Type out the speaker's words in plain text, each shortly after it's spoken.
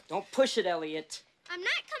Don't push it, Elliot. I'm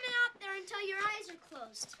not coming out there until your eyes are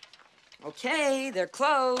closed. Okay, they're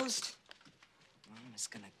closed. I'm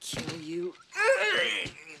just gonna kill you.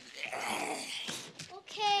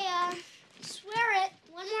 Okay, swear it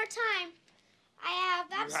one more time. I have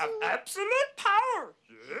absolute... You have absolute power.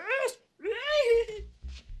 Yes.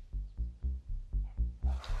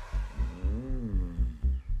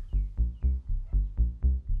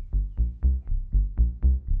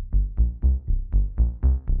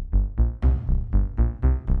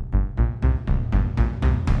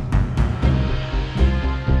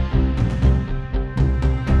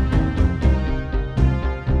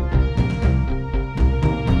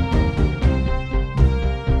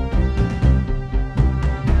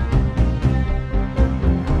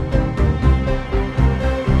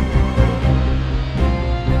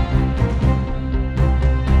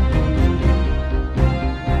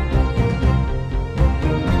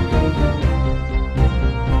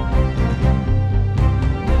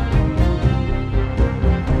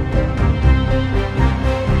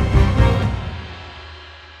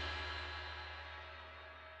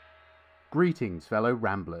 Greetings, fellow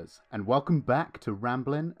ramblers, and welcome back to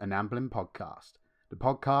Ramblin' and Amblin' Podcast, the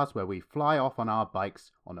podcast where we fly off on our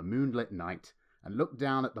bikes on a moonlit night and look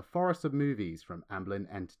down at the forest of movies from Amblin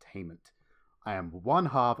Entertainment. I am one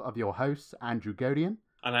half of your hosts, Andrew Godian.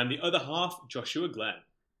 And I'm the other half, Joshua Glenn.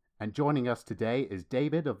 And joining us today is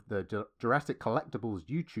David of the Jurassic Collectibles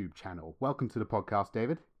YouTube channel. Welcome to the podcast,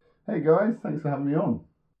 David. Hey guys, thanks for having me on.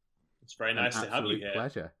 It's very nice to have you here.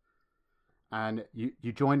 Pleasure. And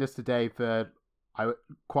you joined us today for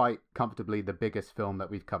quite comfortably the biggest film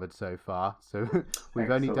that we've covered so far. So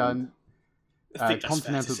we've only done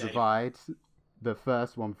Continental Divide, the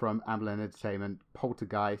first one from Amblin Entertainment,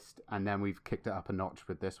 Poltergeist, and then we've kicked it up a notch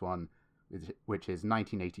with this one, which is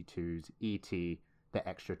 1982's E.T. the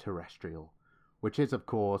Extraterrestrial, which is, of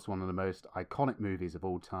course, one of the most iconic movies of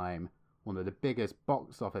all time, one of the biggest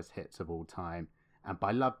box office hits of all time, and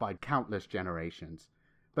beloved by countless generations.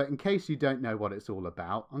 But in case you don't know what it's all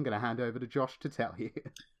about, I'm going to hand over to Josh to tell you.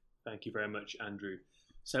 Thank you very much, Andrew.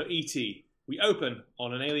 So, E.T., we open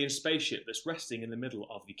on an alien spaceship that's resting in the middle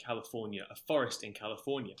of a forest in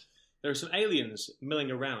California. There are some aliens milling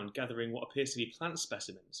around, gathering what appears to be plant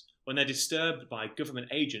specimens, when they're disturbed by government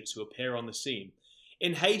agents who appear on the scene.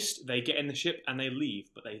 In haste, they get in the ship and they leave,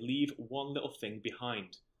 but they leave one little thing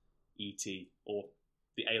behind. E.T., or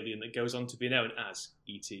the alien that goes on to be known as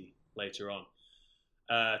E.T. later on.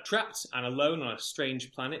 Trapped and alone on a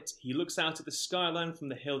strange planet, he looks out at the skyline from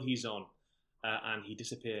the hill he's on, and he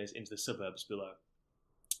disappears into the suburbs below.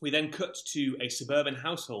 We then cut to a suburban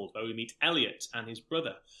household where we meet Elliot and his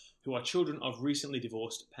brother, who are children of recently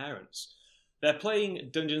divorced parents. They're playing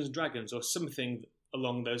Dungeons & Dragons or something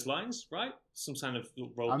along those lines, right? Some kind of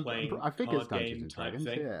role-playing I think card it's game Dungeons type and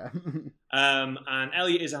Dragons, thing. yeah. And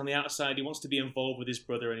Elliot is on the outside. He wants to be involved with his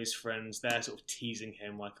brother and his friends. They're sort of teasing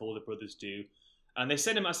him like all the brothers do. And they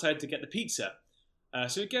send him outside to get the pizza.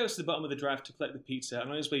 So he goes to the bottom of the drive to collect the pizza, and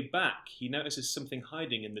on his way back, he notices something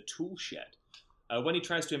hiding in the tool shed. When he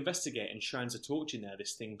tries to investigate and shines a torch in there,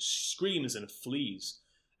 this thing screams and flees.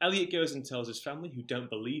 Elliot goes and tells his family, who don't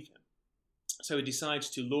believe him. So he decides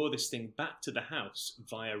to lure this thing back to the house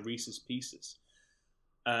via Reese's Pieces.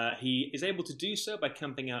 He is able to do so by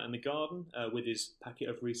camping out in the garden with his packet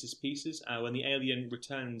of Reese's Pieces. When the alien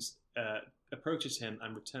approaches him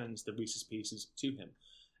and returns the Reese's Pieces to him,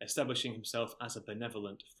 establishing himself as a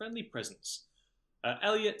benevolent, friendly presence.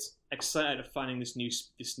 Elliot, excited at finding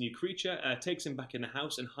this new creature, takes him back in the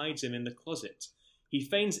house and hides him in the closet. He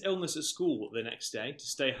feigns illness at school the next day to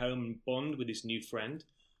stay home and bond with his new friend,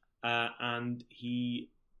 and he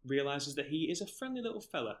realizes that he is a friendly little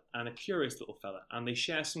fella and a curious little fella, and they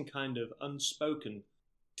share some kind of unspoken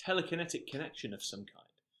telekinetic connection of some kind.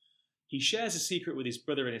 He shares a secret with his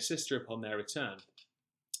brother and his sister upon their return,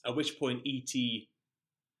 at which point E.T.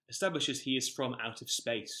 establishes he is from out of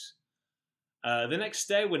space. The next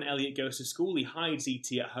day, when Elliot goes to school, he hides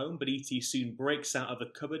E.T. at home, but E.T. soon breaks out of the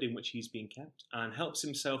cupboard in which he's being kept and helps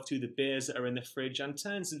himself to the beers that are in the fridge and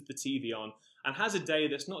turns the TV on and has a day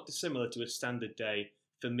that's not dissimilar to a standard day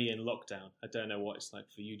for me in lockdown. I don't know what it's like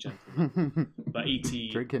for you, gentlemen, but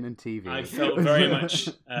E.T. Drinking and TV. I felt very much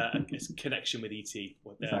a connection with E.T.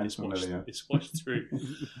 This watch through.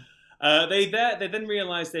 They then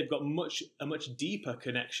realise they've got a much deeper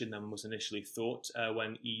connection than was initially thought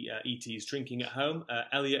when E.T. is drinking at home.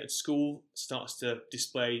 Elliot at school starts to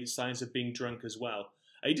display signs of being drunk as well.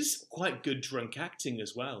 He does quite good drunk acting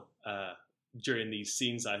as well during these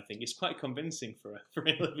scenes, I think. It's quite convincing for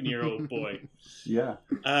an 11-year-old boy. Yeah.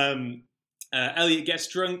 Elliot gets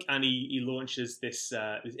drunk and he launches this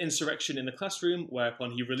insurrection in the classroom,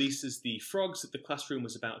 whereupon he releases the frogs that the classroom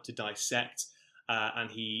was about to dissect,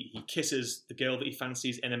 and he kisses the girl that he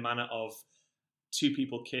fancies in a manner of two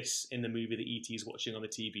people kiss in the movie that E.T. is watching on the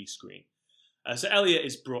TV screen. So Elliot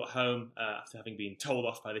is brought home after having been told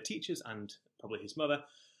off by the teachers and probably his mother.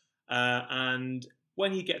 And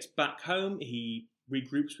when he gets back home, he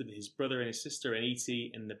regroups with his brother and his sister and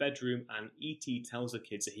E.T. in the bedroom, and E.T. tells the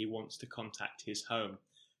kids that he wants to contact his home.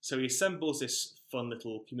 So he assembles this fun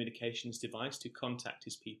little communications device to contact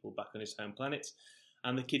his people back on his home planet,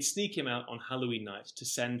 and the kids sneak him out on Halloween night to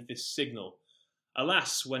send this signal.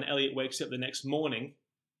 Alas, when Elliot wakes up the next morning,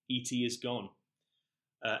 E.T. is gone.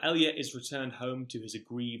 Elliot is returned home to his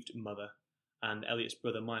aggrieved mother, and Elliot's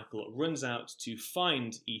brother Michael runs out to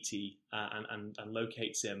find E.T. and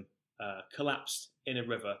locates him collapsed in a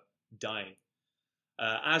river, dying.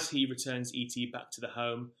 As he returns E.T. back to the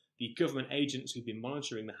home, the government agents who've been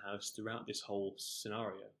monitoring the house throughout this whole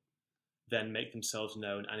scenario then make themselves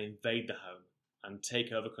known and invade the home and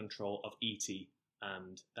take over control of E.T.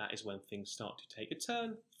 And that is when things start to take a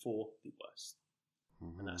turn for the worst.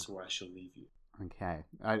 And that's where I shall leave you. Okay.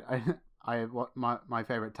 My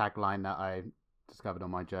favorite tagline that I discovered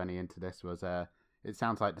on my journey into this was it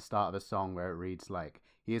sounds like the start of a song where it reads like,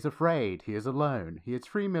 "He is afraid, he is alone, he is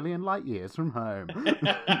 3 million light years from home."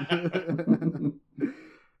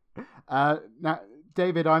 Now,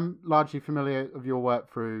 David, I'm largely familiar with your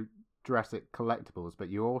work through Jurassic Collectibles, but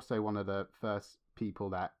you're also one of the first people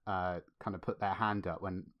that kind of put their hand up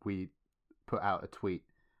when we put out a tweet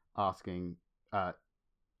asking,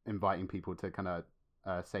 inviting people to kind of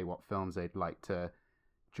say what films they'd like to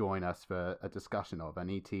join us for a discussion of, and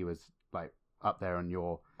E.T. was like up there on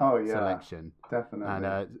your selection. Definitely.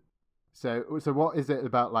 And so what is it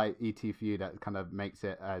about like E.T. for you that kind of makes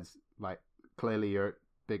it as like, clearly you're a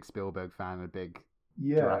big Spielberg fan and a big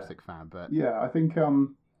Jurassic fan, but I think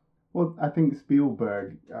I think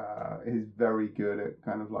Spielberg is very good at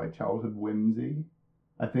kind of like childhood whimsy.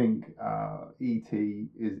 I think E.T.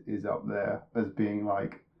 is up there as being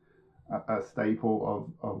like a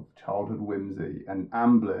staple of childhood whimsy, and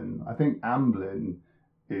Amblin. I think Amblin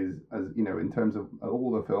is, as you know, in terms of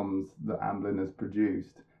all the films that Amblin has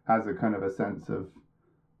produced, has a kind of a sense of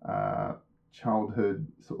childhood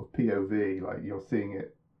sort of POV, like you're seeing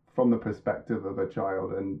it from the perspective of a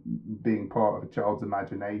child and being part of a child's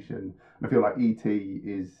imagination. And I feel like E.T.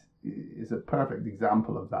 is a perfect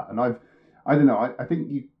example of that. And I don't know, I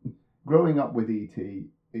think growing up with E.T.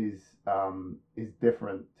 is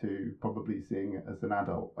different to probably seeing it as an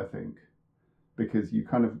adult, I think, because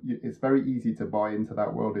it's very easy to buy into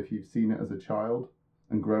that world if you've seen it as a child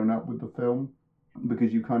and grown up with the film,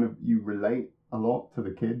 because you relate a lot to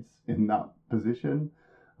the kids in that position,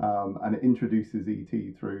 and it introduces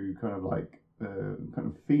E.T. through kind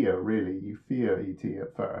of fear. Really, you fear E.T.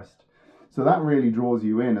 at first, so that really draws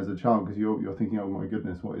you in as a child, because you're thinking, oh my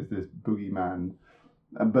goodness, what is this boogeyman?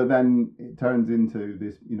 But then it turns into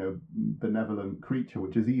this, benevolent creature,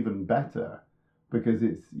 which is even better, because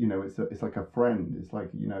it's like a friend. It's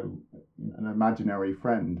like, an imaginary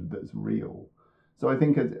friend that's real. So I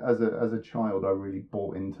think as a child, I really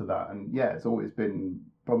bought into that, and it's always been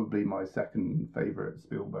probably my second favorite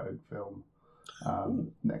Spielberg film,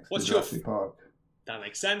 next to Jurassic Park. That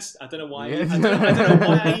makes sense. I don't know why. Yeah. I don't know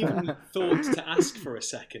why I even thought to ask for a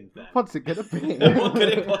second there. What's it gonna be? What could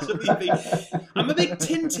it possibly be? I'm a big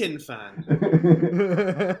Tintin fan.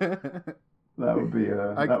 That would be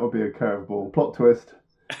a curveball plot twist.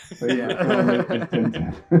 But yeah.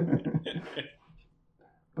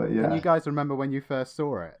 Can you guys remember when you first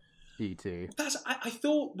saw it, E.T.? I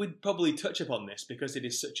thought we'd probably touch upon this because it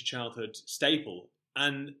is such a childhood staple.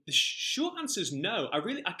 And the short answer is no. I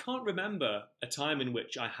can't remember a time in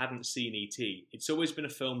which I hadn't seen E.T. It's always been a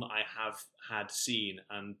film that I have had seen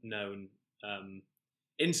and known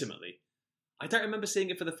intimately. I don't remember seeing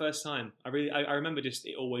it for the first time. I remember just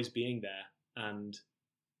it always being there and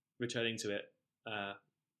returning to it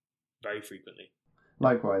very frequently.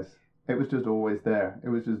 Likewise, it was just always there. It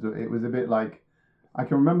was a bit like, I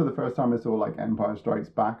can remember the first time I saw like Empire Strikes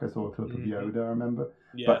Back. I saw a clip of Yoda, I remember.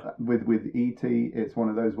 Yeah. But with E.T., it's one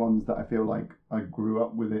of those ones that I feel like I grew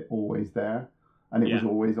up with it always there, and it was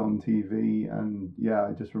always on TV. And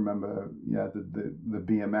I just remember the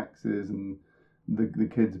BMXs and the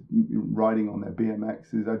kids riding on their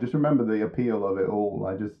BMXs. I just remember the appeal of it all.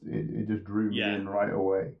 It just drew me in right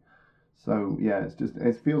away. So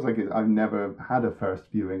it feels like I've never had a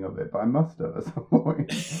first viewing of it, but I must have at some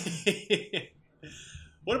point.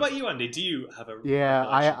 What about you, Andy? Do you have a... Yeah,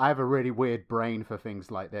 I have a really weird brain for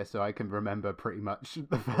things like this, so I can remember pretty much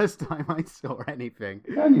the first time I saw anything.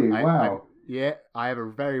 Can you? Wow. Yeah, I have a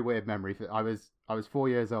very weird memory. I was 4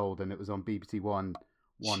 years old, and it was on BBC One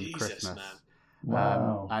Jesus, Christmas. man.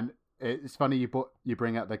 Wow. And it's funny you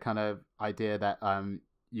bring up the kind of idea that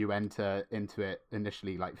you enter into it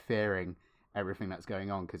initially like fearing everything that's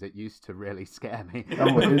going on, because it used to really scare me.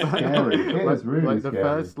 Oh, it is scary. It is really like the scary.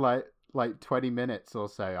 first like 20 minutes or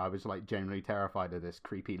so, I was like genuinely terrified of this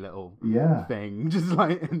creepy little thing just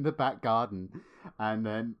like in the back garden, and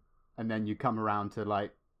then you come around to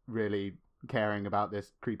like really caring about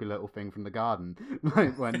this creepy little thing from the garden,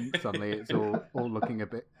 like when suddenly it's all looking a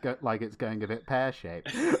bit like it's going a bit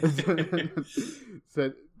pear-shaped.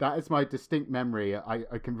 So that is my distinct memory.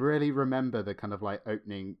 I can really remember the kind of like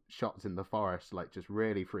opening shots in the forest, like just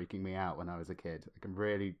really freaking me out when I was a kid. I can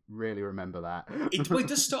really remember that. It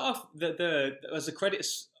does start off as the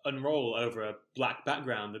credits unroll over a black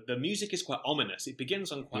background. The music is quite ominous. It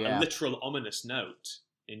begins on quite a literal ominous note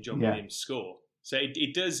in John Williams' score. So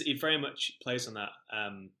it very much plays on that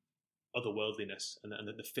otherworldliness and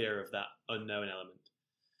the fear of that unknown element.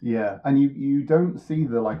 Yeah, and you don't see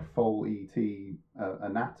the like full ET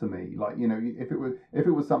anatomy. Like, you know, if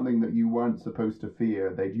it was something that you weren't supposed to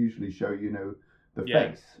fear, they'd usually show, you know, the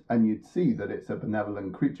face, and you'd see that it's a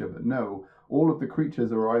benevolent creature. But no, all of the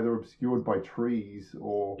creatures are either obscured by trees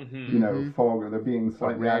or you know, fog, or they're being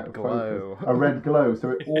slightly out of focus. A red glow.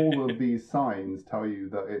 So all of these signs tell you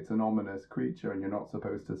that it's an ominous creature, and you're not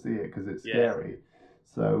supposed to see it because it's scary.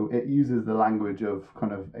 So it uses the language of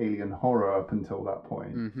kind of alien horror up until that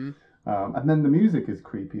point. And then the music is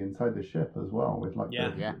creepy inside the ship as well, with like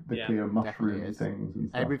the clear mushroom things and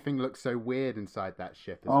stuff. Everything looks so weird inside that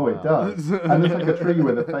ship as well. It does. And there's like a tree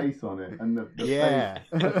with a face on it, and the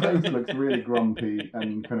face looks really grumpy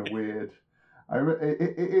and kind of weird.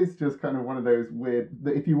 It is just kind of one of those weird,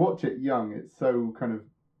 that if you watch it young, it's so kind of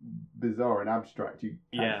bizarre and abstract, you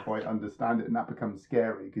can't quite understand it, and that becomes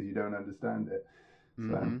scary because you don't understand it.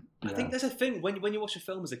 So, I think there's a thing when you watch a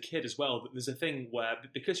film as a kid as well. There's a thing where,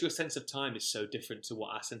 because your sense of time is so different to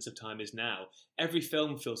what our sense of time is now, every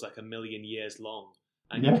film feels like a million years long,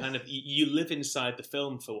 and you kind of you live inside the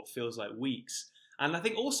film for what feels like weeks. And I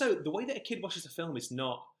think also the way that a kid watches a film is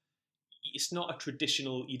not a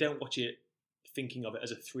traditional. You don't watch it thinking of it as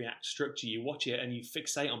a 3-act structure. You watch it and you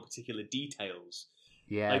fixate on particular details.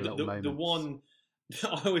 Yeah, like the one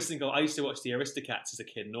I always think of. I used to watch the Aristocats as a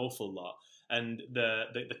kid an awful lot. And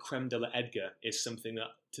the creme de la Edgar is something that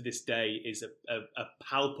to this day is a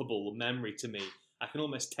palpable memory to me. I can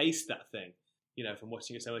almost taste that thing, you know, from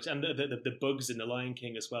watching it so much. And the bugs in the Lion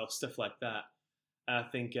King as well, stuff like that. I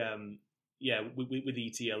think, with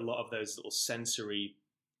E.T., a lot of those little sensory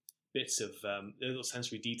bits of little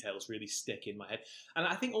sensory details really stick in my head. And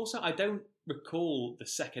I think also I don't recall the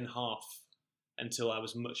second half until I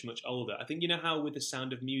was much, much older. I think, you know how with The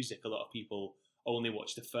Sound of Music, a lot of people only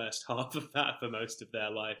watch the first half of that for most of their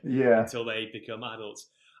life until they become adults.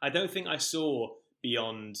 I don't think I saw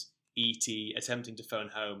beyond E.T. attempting to phone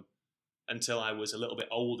home until I was a little bit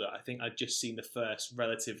older. I think I'd just seen the first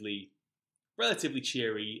relatively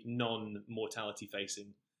cheery, non-mortality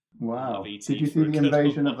facing. Wow! Of Did you see the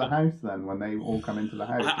invasion of the house then, when they all come into the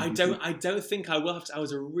house? I don't think I will have to. I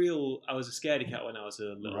was a scaredy cat when I was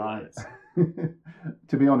a little lad.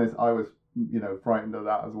 To be honest, I was, you know, frightened of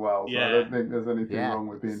that as well. So I don't think there's anything wrong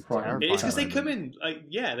with being frightened. It's because they come in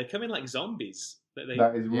like zombies.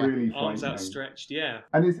 That is really arms frightening. outstretched,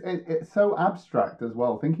 and it's so abstract as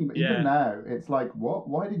well. Thinking, but even now, it's like, what?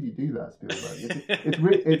 Why did you do that, Spielberg?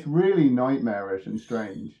 It's really nightmarish and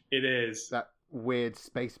strange. It is that weird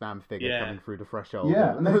spaceman figure coming through the threshold.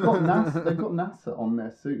 Yeah, and they've got NASA on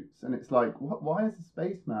their suits, and it's like, what? Why is a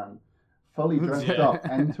spaceman fully dressed up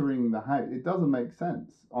entering the house? It doesn't make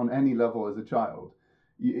sense on any level as a child.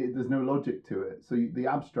 There's no logic to it. So the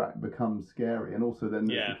abstract becomes scary, and also then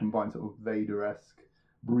there's the combined sort of Vader-esque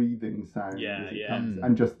breathing sound as it comes,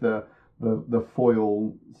 and just the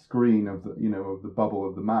foil screen of the bubble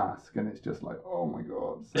of the mask, and it's just like, oh my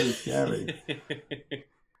god, so scary.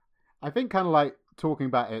 I think kind of like talking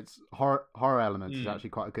about its horror elements is actually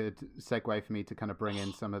quite a good segue for me to kind of bring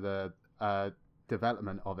in some of the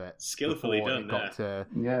development of it. Skillfully done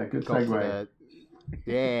there. Good segue.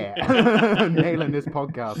 Nailing this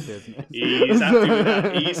podcast business. He's happy with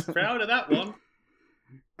that. He's proud of that one.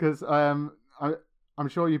 Because I'm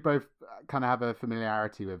sure you both kind of have a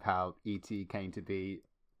familiarity with how E.T. came to be,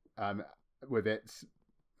 with its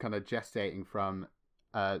kind of gestating from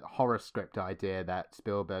a horror script idea that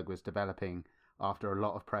Spielberg was developing after a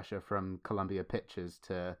lot of pressure from Columbia Pictures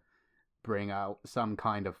to bring out some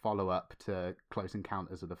kind of follow-up to Close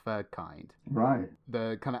Encounters of the Third Kind. Right.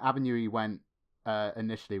 The kind of avenue he went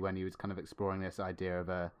initially when he was kind of exploring this idea of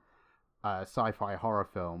sci-fi horror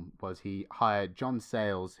film was he hired John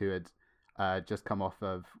Sayles, who had just come off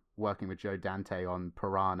of working with Joe Dante on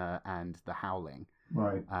Piranha and The Howling.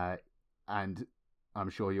 Right. And I'm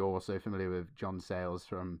sure you're also familiar with John Sayles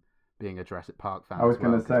from being a Jurassic Park fan. I was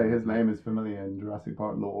going to say his name is familiar in Jurassic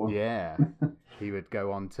Park lore. Yeah. He would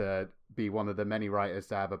go on to be one of the many writers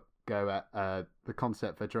to have a go at the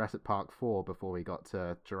concept for Jurassic Park 4 before we got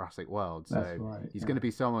to Jurassic World. So That's right, he's going to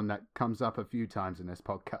be someone that comes up a few times in this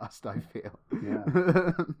podcast, I feel.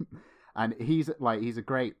 Yeah. And he's a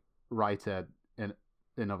great writer in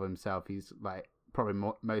of himself. He's like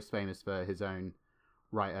probably most famous for his own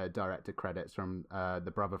writer-director credits from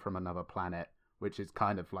The Brother from Another Planet, which is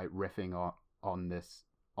kind of like riffing on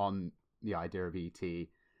the idea of ET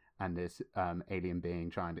and this alien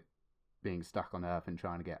being stuck on Earth and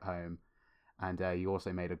trying to get home. And he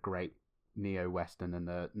also made a great neo-western in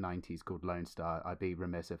the 90s called Lone Star. I'd be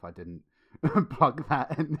remiss if I didn't plug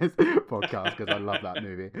that in this podcast because I love that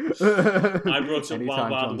movie. I brought up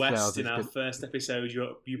Wild Wild West in our first episode.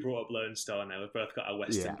 You brought up Lone Star. Now we've both got our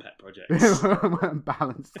Western pet projects. We're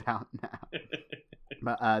balanced out now.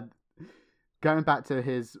 But going back to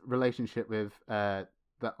his relationship with the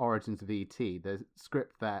origins of E.T., the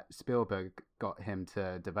script that Spielberg got him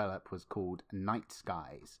to develop was called Night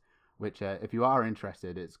Skies, which, if you are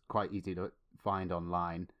interested, it's quite easy to find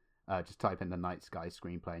online. Just type in the Night Skies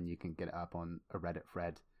screenplay and you can get it up on a Reddit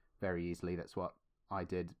thread very easily. That's what I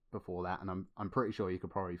did before that, and I'm pretty sure you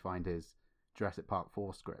could probably find his Jurassic Park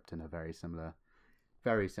 4 script in a very similar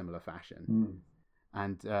fashion. Mm.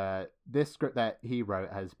 And this script that he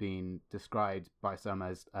wrote has been described by some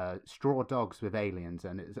as straw dogs with aliens,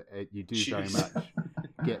 and you do very much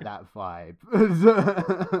get that vibe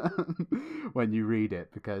when you read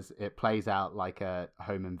it, because it plays out like a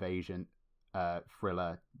home invasion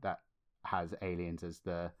thriller that has aliens as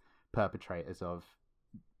the perpetrators of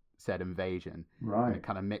said invasion. Right. And it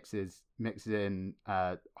kind of mixes in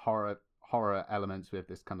horror elements with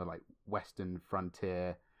this kind of like Western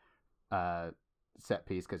frontier set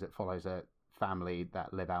piece, because it follows a family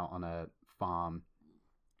that live out on a farm,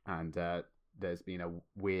 and there's been a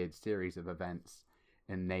weird series of events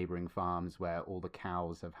in neighboring farms where all the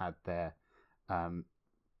cows have had their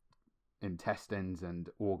intestines and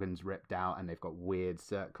organs ripped out, and they've got weird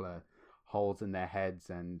circular holes in their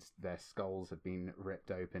heads, and their skulls have been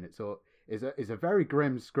ripped open. It's a very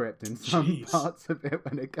grim script in some parts of it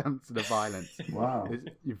when it comes to the violence. Wow.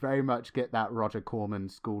 You very much get that Roger Corman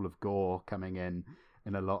school of gore coming in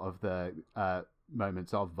a lot of the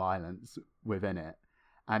moments of violence within it.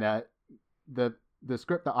 And the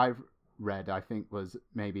script that I've read, I think, was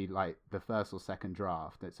maybe like the first or second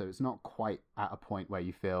draft. So it's not quite at a point where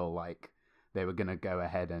you feel like they were going to go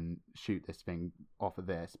ahead and shoot this thing off of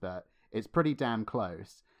this, but it's pretty damn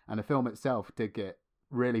close. And the film itself did get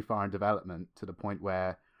really far in development, to the point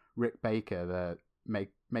where Rick Baker, the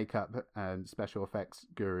makeup and special effects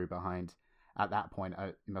guru behind, at that point,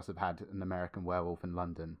 he must have had An American Werewolf in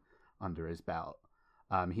London under his belt.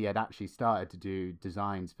 He had actually started to do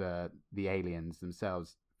designs for the aliens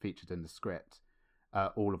themselves featured in the script,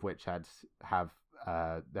 all of which have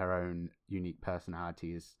their own unique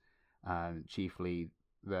personalities. Chiefly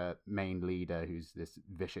the main leader, who's this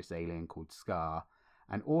vicious alien called Scar,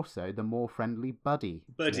 and also the more friendly Buddy.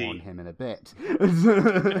 More on him in a bit.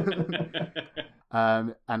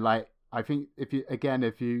 And like, I think if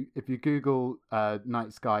you Google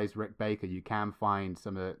Night Skies Rick Baker, you can find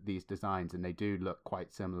some of these designs, and they do look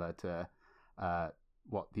quite similar to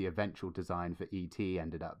what the eventual design for E.T.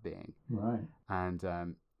 ended up being. Right.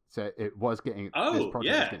 And so it was getting. Oh, this project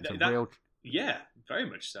yeah, was getting some real. Yeah, very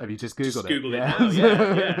much so. Have you just Googled it? Googled it now,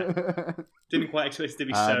 yeah. Didn't quite expect it to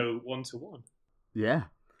be so one-to-one. Yeah.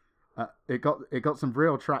 It got some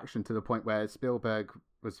real traction, to the point where Spielberg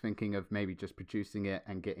was thinking of maybe just producing it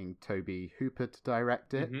and getting Toby Hooper to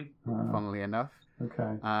direct it, funnily enough.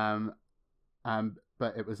 Okay.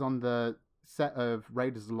 But it was on the set of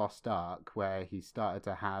Raiders of the Lost Ark where he started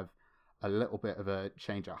to have a little bit of a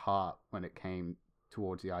change of heart when it came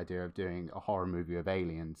towards the idea of doing a horror movie of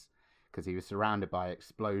aliens, because he was surrounded by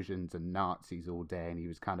explosions and Nazis all day, and he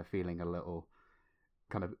was kind of feeling a little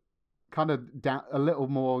a little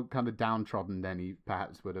more kind of downtrodden than he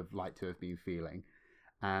perhaps would have liked to have been feeling.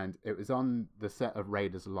 And it was on the set of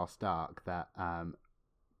Raiders of the Lost Ark that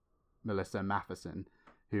Melissa Matheson,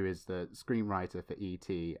 who is the screenwriter for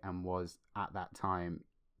E.T. and was at that time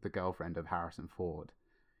the girlfriend of Harrison Ford,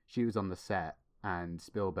 she was on the set, and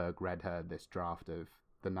Spielberg read her this draft of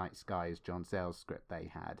the Night Skies John Sayles script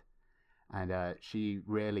they had. And she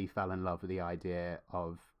really fell in love with the idea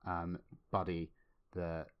of Buddy,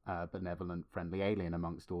 the benevolent, friendly alien,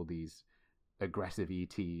 amongst all these aggressive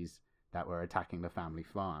ETs that were attacking the family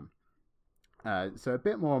farm. So a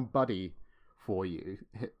bit more on Buddy for you.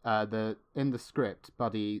 In the script,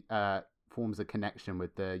 Buddy forms a connection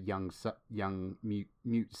with the young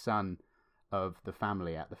mute son of the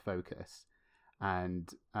family at the Focus,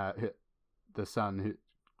 and the son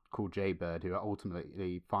called Jaybird, who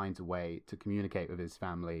ultimately finds a way to communicate with his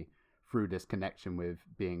family through this connection with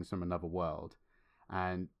beings from another world.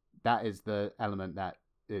 And that is the element that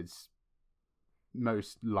is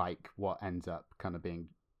most like what ends up kind of being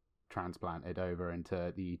transplanted over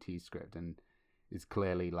into the ET script, and is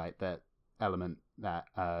clearly like that element that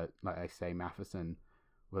like I say, Matheson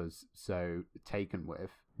was so taken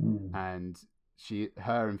with. And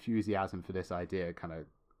her enthusiasm for this idea kind of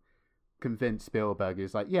convinced Spielberg,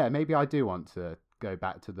 who's like, yeah, maybe I do want to go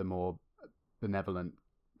back to the more benevolent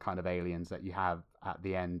kind of aliens that you have at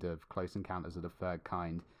the end of Close Encounters of the Third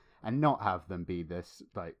Kind, and not have them be this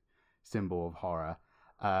like symbol of horror,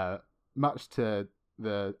 much to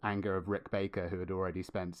the anger of Rick Baker, who had already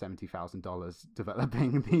spent $70,000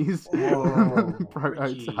 developing these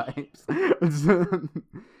prototypes.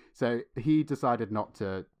 So he decided not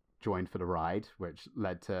to join for the ride, which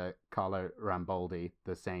led to Carlo Rambaldi,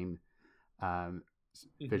 the same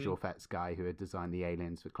visual effects guy who had designed the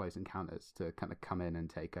aliens for Close Encounters, to kind of come in and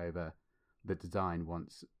take over the design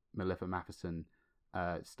once Melissa Matheson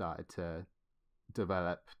started to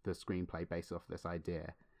develop the screenplay based off this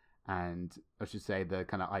idea. And I should say the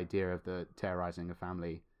kind of idea of the terrorizing a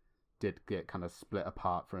family did get kind of split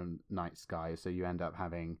apart from Night Sky, so you end up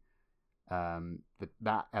having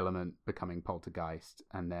that element becoming Poltergeist,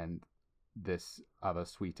 and then this other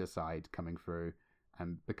sweeter side coming through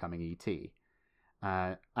and becoming E.T.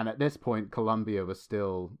 And at this point, Columbia was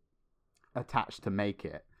still attached to make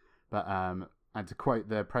it, but and to quote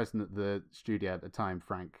the president of the studio at the time,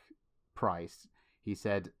 Frank Price, he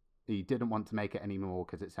said he didn't want to make it anymore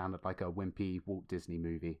because it sounded like a wimpy Walt Disney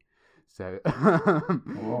movie. So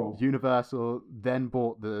Universal then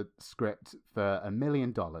bought the script for $1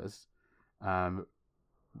 million,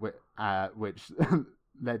 which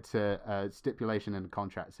led to a stipulation in the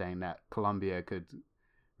contract saying that Columbia could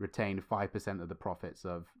retain 5% of the profits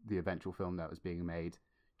of the eventual film that was being made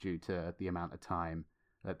due to the amount of time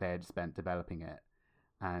that they had spent developing it.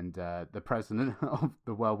 And the president of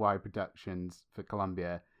the worldwide productions for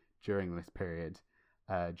Columbia during this period,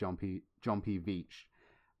 John P. Veitch,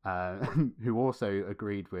 who also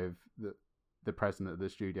agreed with the president of the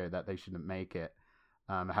studio that they shouldn't make it,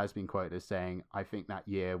 has been quoted as saying, "I think that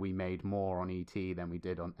year we made more on E.T. than we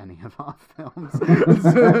did on any of our films."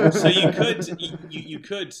 So you could,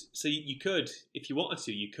 if you wanted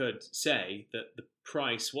to, you could say that the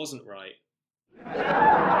price wasn't right.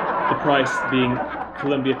 The Price being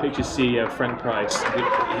Columbia Pictures CEO Frank Price.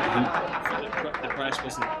 The price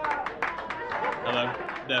wasn't. Hello.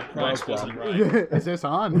 The price wasn't right. Is this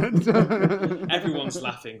on? Everyone's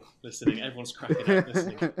laughing, listening. Everyone's cracking up,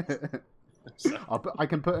 listening. So. I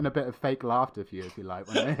can put in a bit of fake laughter for you if you like.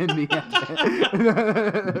 When in the end.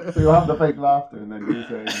 So you'll have the fake laughter, and then you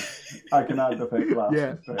say, "I can add the fake laughter."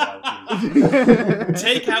 Yeah. Straight out.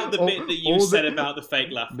 Take out the bit that you said about the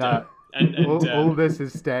fake laughter. No. And all this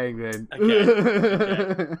is staying in.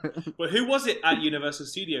 Okay. Well, who was it at Universal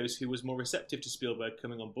Studios who was more receptive to Spielberg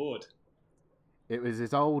coming on board? It was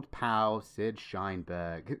his old pal Sid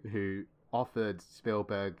Sheinberg, who offered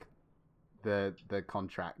Spielberg the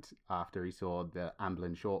contract after he saw the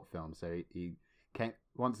Amblin short film. So he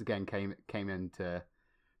once again came in to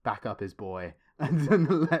back up his boy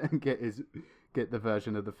and let him get the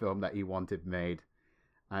version of the film that he wanted made.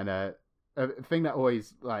 And a thing that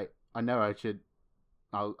always I know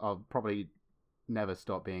I'll probably never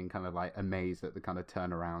stop being kind of like amazed at the kind of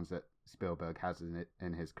turnarounds that Spielberg has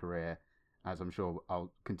in his career, as I'm sure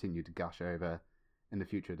I'll continue to gush over in the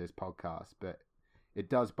future of this podcast. But it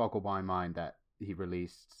does boggle my mind that he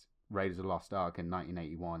released Raiders of the Lost Ark in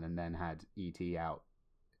 1981 and then had E.T. out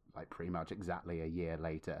like pretty much exactly a year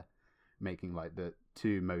later, making like the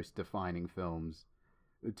two of the most defining films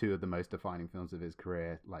of his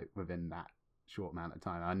career, like within that short amount of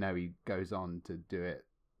time. I know he goes on to do it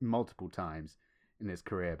multiple times in his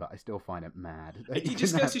career, but I still find it mad. It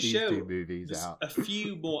just goes to show there's a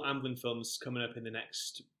few more Amblin films coming up in the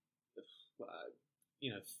next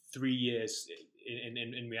 3 years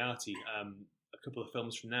in reality, a couple of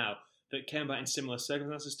films from now that came about in similar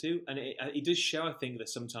circumstances too, and it does show, I think, that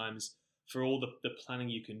sometimes for all the planning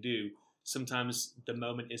you can do, sometimes the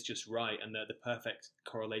moment is just right, and the perfect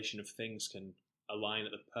correlation of things can align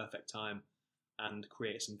at the perfect time and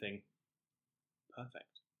create something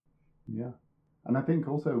perfect. Yeah. And I think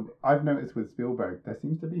also, I've noticed with Spielberg, there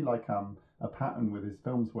seems to be like a pattern with his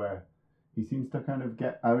films where he seems to kind of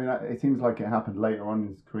get. I mean, it seems like it happened later on in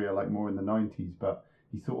his career, like more in the 90s, but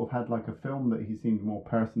he sort of had like a film that he seemed more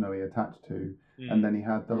personally attached to, and then he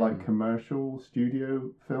had the like commercial studio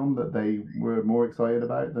film that they were more excited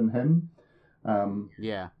about than him.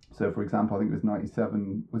 Yeah. So, for example, I think it was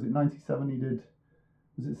 97. Was it 97 he did?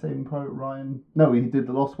 Was it Saving Private Ryan? No, he did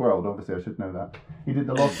The Lost World. Obviously, I should know that. He did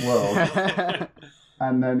The Lost World.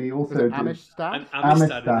 And then he also did Amistad?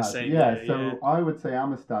 Amistad in the same year, so I would say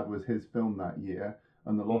Amistad was his film that year,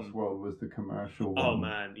 and The Lost World was the commercial one. Oh,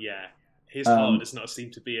 man, yeah. His heart does not seem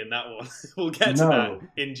to be in that one. We'll get to that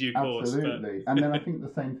in due course. Absolutely. And then I think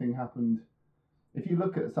the same thing happened. If you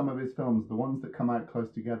look at some of his films, the ones that come out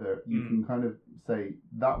close together, you can kind of say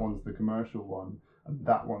that one's the commercial one, and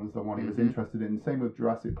that one's the one he was interested in. Same with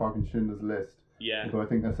Jurassic Park and Schindler's List. Yeah. Although I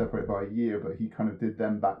think they're separated by a year, but he kind of did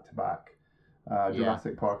them back to back.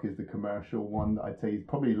 Jurassic Park is the commercial one that I'd say he's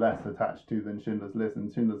probably less attached to than Schindler's List.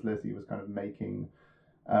 And Schindler's List, he was kind of making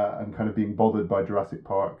and kind of being bothered by Jurassic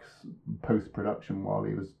Park's post-production while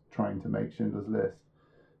he was trying to make Schindler's List.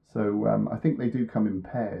 So I think they do come in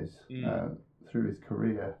pairs through his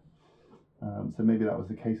career. So maybe that was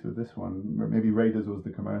the case with this one. Maybe Raiders was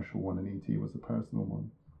the commercial one and E.T. was the personal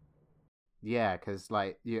one. Yeah, because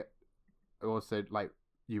like you also like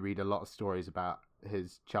you read a lot of stories about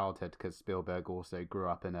his childhood, because Spielberg also grew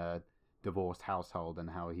up in a divorced household, and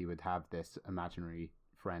how he would have this imaginary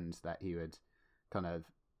friends that he would kind of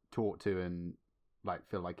talk to and like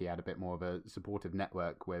feel like he had a bit more of a supportive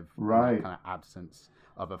network with, right, kind of absence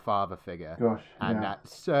of a father figure. Gosh, and that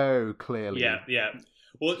so clearly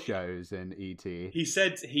well, shows in E.T. He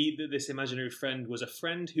said that this imaginary friend was a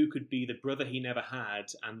friend who could be the brother he never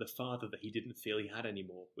had and the father that he didn't feel he had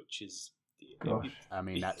anymore, which is... Gosh. I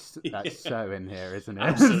mean, that's so in here, isn't it?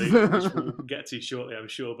 Absolutely, which we'll get to shortly, I'm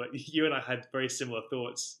sure. But you and I had very similar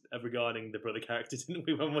thoughts regarding the brother character, didn't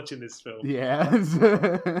we, when watching this film? Yeah.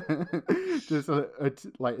 Just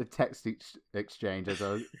like a text exchange as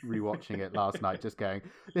I was rewatching it last night, just going,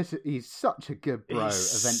 he's such a good bro,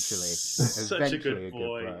 eventually. Such a good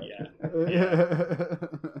boy, bro. yeah.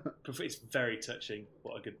 It's very touching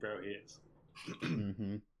what a good bro he is.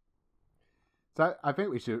 Mm-hmm. So I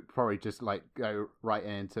think we should probably just like go right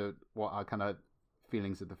into what our kind of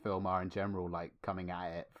feelings of the film are in general, like coming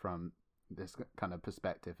at it from this kind of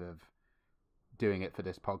perspective of doing it for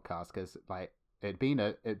this podcast, because like it'd been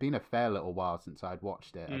a fair little while since I'd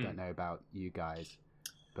watched it. I don't know about you guys,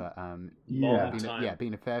 but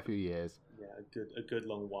been a fair few years. Yeah, a good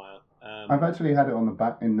long while. I've actually had it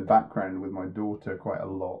in the background with my daughter quite a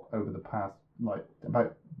lot over the past, like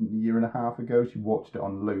about a year and a half ago. She watched it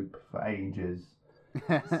on loop for ages.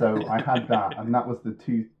 So I had that, and that was the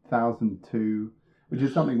 2002, which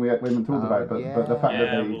is something we haven't talked about, but the fact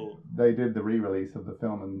that they did the re-release of the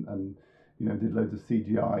film and you know did loads of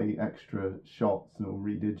CGI extra shots or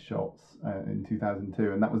redid shots in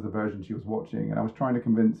 2002, and that was the version she was watching, and I was trying to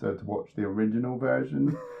convince her to watch the original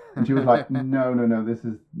version, and she was like, no, this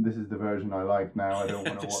is the version I like now. I don't want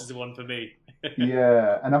to watch. This is the one for me.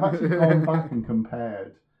 Yeah, and I've actually gone back and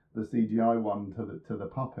compared the CGI one to the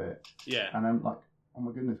puppet. Yeah, and I'm like, oh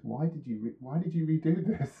my goodness, why did you redo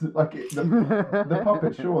this? Like the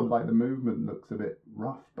puppet, sure, like the movement looks a bit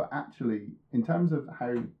rough, but actually, in terms of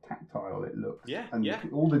how tactile it looks,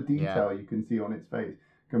 all the detail you can see on its face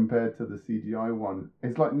compared to the CGI one,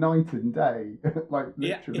 it's like night and day. Like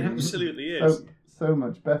literally, it absolutely is. So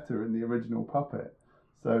much better in the original puppet.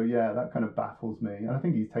 So yeah, that kind of baffles me, and I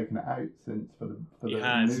think he's taken it out since for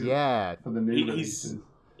the new releases.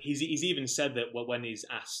 He's even said that when he's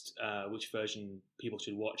asked which version people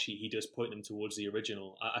should watch, he does point them towards the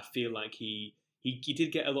original. I feel like he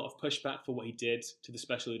did get a lot of pushback for what he did to the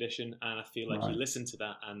special edition, and I feel like he listened to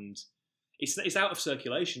that, and it's out of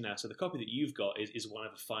circulation now. So the copy that you've got is one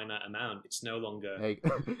of a finite amount. It's no longer in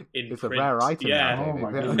it's print. A rare item. Yeah. Now, oh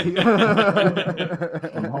my god.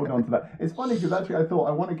 Hold on to that. It's funny because actually I thought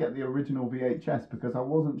I want to get the original VHS because I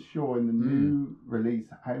wasn't sure in the new release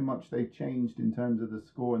how much they changed in terms of the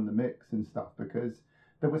score and the mix and stuff, because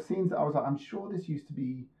there were scenes that I was like, I'm sure this used to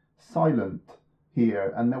be silent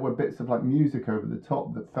here, and there were bits of like music over the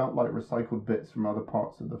top that felt like recycled bits from other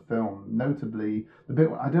parts of the film. Notably, the bit,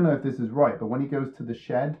 I don't know if this is right, but when he goes to the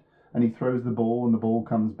shed and he throws the ball and the ball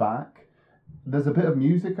comes back, there's a bit of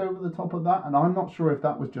music over the top of that, and I'm not sure if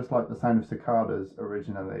that was just like the sound of cicadas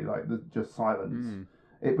originally, like just silence.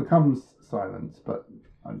 It becomes silence, but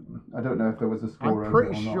I don't know if there was a score over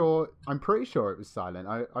it or not. I'm pretty sure it was silent.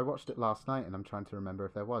 I watched it last night, and I'm trying to remember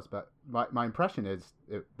if there was, but my impression is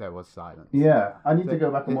there was silence. Yeah, I need to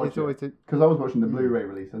go back and watch it, because I was watching the Mm. Blu-ray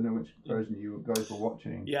release. I don't know which version you guys were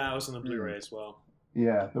watching. Yeah, I was on the Blu-ray as well.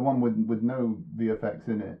 Yeah, the one with no VFX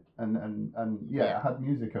in it, and Yeah. it had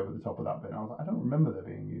music over the top of that bit. And I was like, I don't remember there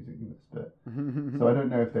being music in this bit, so I don't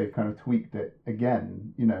know if they've kind of tweaked it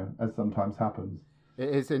again, as sometimes happens. It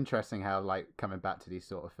is interesting how, like, coming back to these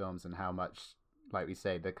sort of films and how much, like we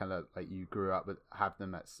say, they're kind of like you grew up with, have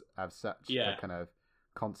them have such a kind of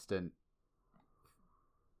constant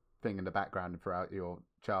thing in the background throughout your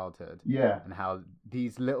childhood. Yeah, And how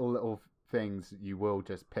these little things you will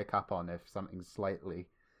just pick up on if something's slightly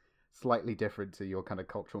different to your kind of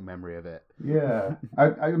cultural memory of it. yeah.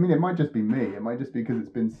 I mean, it might just be me. It might just be because it's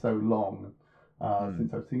been so long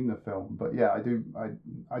since I've seen the film. But yeah,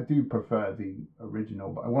 I do prefer the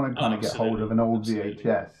original. But I want to kind of get hold of an old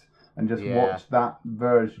VHS and just watch that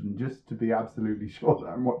version just to be absolutely sure that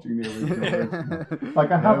I'm watching the original.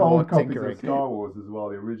 Like, I have old copies of Star Wars as well,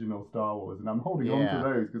 the original Star Wars, and I'm holding on to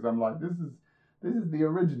those because I'm like, this is the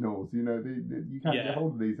originals, you can't get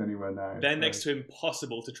hold of these anywhere now. They're next to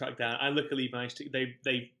impossible to track down. I luckily managed to.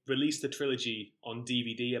 They released the trilogy on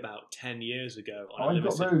DVD about 10 years ago. On I've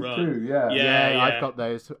got those too. Yeah, I've got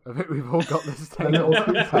those. I think we've all got this. The little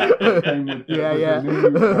that came with the new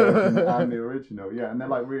version and the original. Yeah, and they're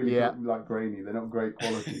like really like grainy. They're not great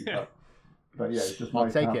quality, but yeah, it's just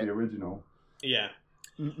nice to have the original. Yeah.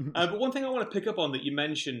 But one thing I want to pick up on that you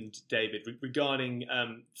mentioned, David, regarding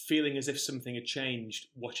feeling as if something had changed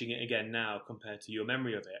watching it again now compared to your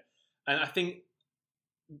memory of it. And I think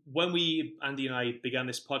when Andy and I began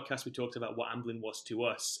this podcast, we talked about what Amblin was to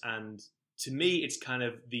us. And to me, it's kind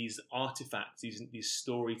of these artifacts, these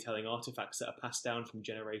storytelling artifacts that are passed down from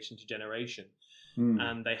generation to generation.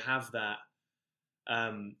 And they have that,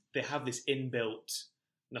 they have this inbuilt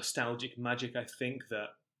nostalgic magic, I think, that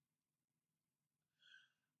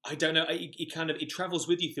I don't know. It travels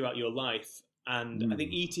with you throughout your life, and I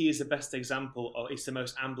think E.T. is the best example. It's the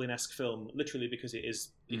most Amblin-esque film, literally because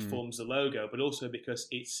it forms the logo, but also because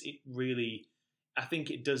it really, I think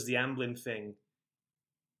it does the Amblin thing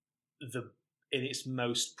in its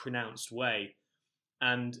most pronounced way.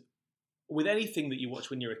 And with anything that you watch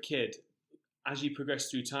when you're a kid, as you progress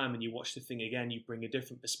through time and you watch the thing again, you bring a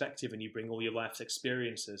different perspective and you bring all your life's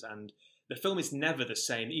experiences. And the film is never the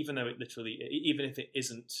same, even if it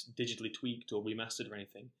isn't digitally tweaked or remastered or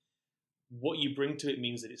anything. What you bring to it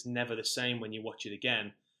means that it's never the same when you watch it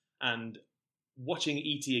again. And watching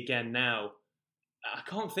E.T. again now, I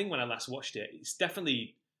can't think when I last watched it. It's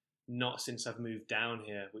definitely not since I've moved down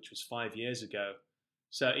here, which was 5 years ago.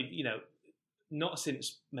 So, not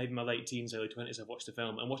since maybe my late teens, early 20s I've watched the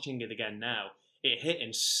film. And watching it again now, it hit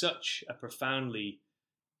in such a profoundly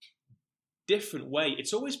different way.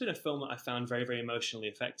 It's always been a film that I found very, very emotionally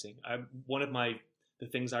affecting. One of the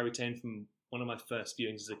things I retained from one of my first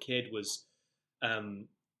viewings as a kid was the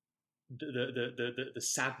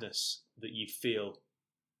sadness that you feel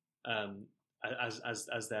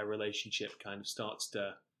as their relationship kind of starts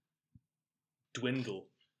to dwindle.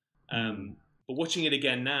 But watching it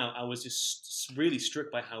again now, I was just really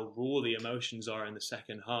struck by how raw the emotions are in the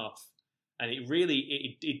second half, and it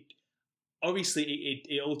really obviously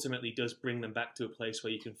it ultimately does bring them back to a place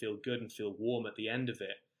where you can feel good and feel warm at the end of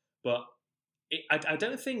it. But I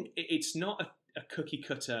don't think it's not a cookie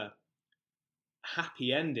cutter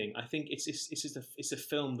happy ending. I think it's a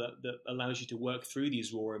film that allows you to work through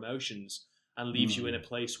these raw emotions and leaves you in a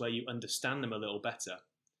place where you understand them a little better.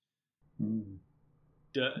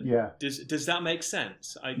 Does that make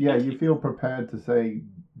sense? You feel prepared to say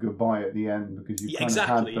goodbye at the end because you've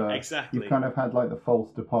you've kind of had like the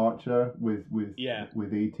false departure with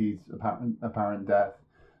E.T.'s apparent death.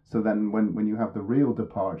 So then when you have the real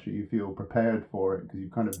departure, you feel prepared for it because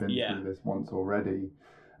you've kind of been through this once already.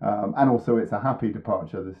 And also it's a happy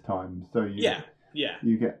departure this time. So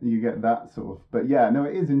you get that sort of. But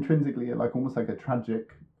it is intrinsically like almost like a tragic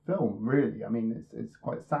film, really. I mean, it's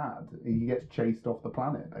quite sad. He gets chased off the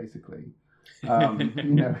planet, basically. So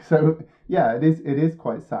it is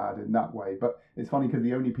quite sad in that way. But it's funny because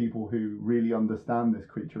the only people who really understand this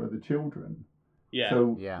creature are the children.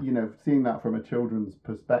 So seeing that from a children's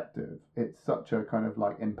perspective, it's such a kind of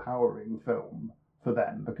like empowering film for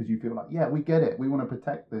them because you feel like, we get it. We want to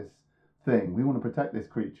protect this thing. We want to protect this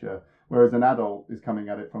creature. Whereas an adult is coming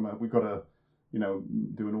at it from we've got to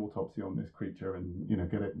do an autopsy on this creature and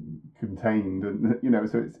get it contained, and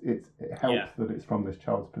so it helps that it's from this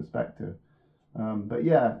child's perspective. But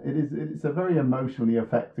it's a very emotionally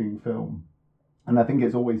affecting film, and I think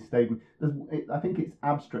it's always stayed. I think its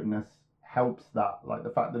abstractness helps that, like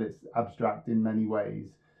the fact that it's abstract in many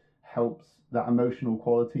ways helps that emotional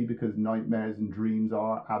quality because nightmares and dreams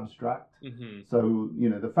are abstract. So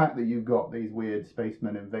the fact that you've got these weird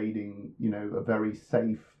spacemen invading a very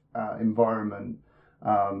safe environment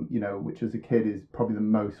which as a kid is probably the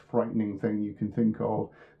most frightening thing you can think of.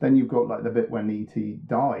 Then you've got like the bit when E.T.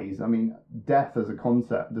 dies. I mean, death as a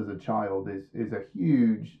concept as a child is a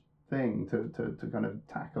huge thing to kind of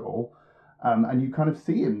tackle. And you kind of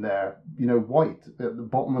see him there, white at the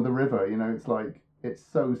bottom of the river. It's like, it's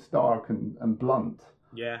so stark and blunt.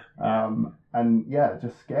 Yeah. And yeah,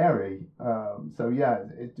 just scary. So yeah,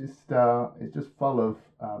 it's just full of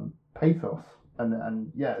pathos,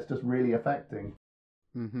 and yeah, it's just really affecting.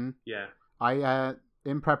 Mm-hmm. Yeah. I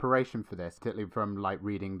in preparation for this, particularly from like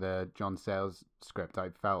reading the John Sayles script, I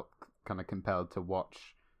felt kind of compelled to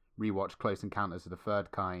rewatch Close Encounters of the Third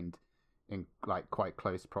Kind in like quite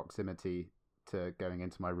close proximity to going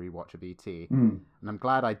into my rewatch of E.T. And I'm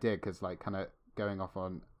glad I did, because like kind of going off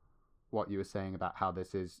on what you were saying about how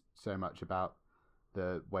this is so much about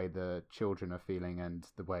the way the children are feeling and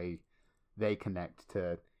the way they connect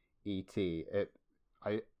to E.T.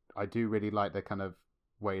 I do really like the kind of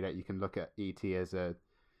way that you can look at E.T. as a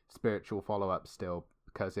spiritual follow-up still,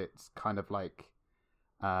 because it's kind of like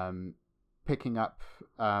picking up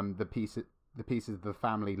the pieces of the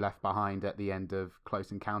family left behind at the end of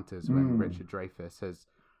Close Encounters, when Richard Dreyfuss has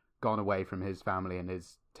gone away from his family and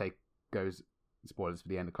goes, spoilers for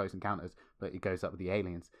the end of Close Encounters, but he goes up with the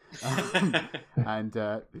aliens.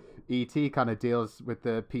 And E.T. kind of deals with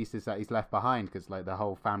the pieces that he's left behind, because like the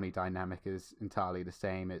whole family dynamic is entirely the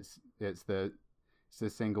same. It's a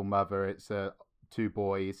single mother, it's two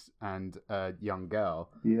boys and a young girl.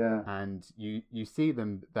 Yeah. And you see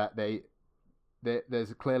them that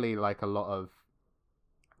there's clearly like a lot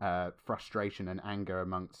of frustration and anger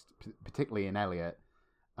amongst, particularly in Elliot,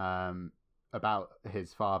 about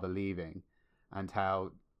his father leaving, and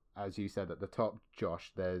how, as you said at the top,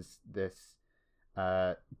 Josh, there's this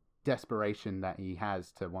desperation that he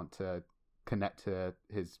has to want to connect to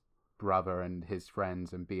his brother and his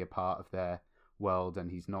friends and be a part of their world, and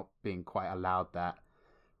he's not being quite allowed that.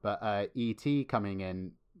 But E.T. coming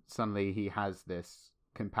in, suddenly he has this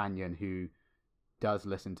companion who does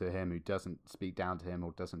listen to him, who doesn't speak down to him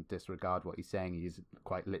or doesn't disregard what he's saying. He's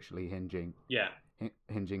quite literally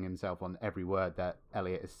hinging himself on every word that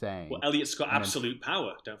Elliot is saying. Well, Elliot's got absolute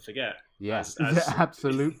power, don't forget. Yes,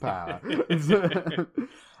 absolute power.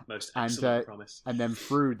 Most excellent promise. And then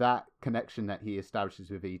through that connection that he establishes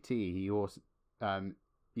with E.T., he also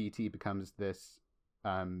E.T. becomes this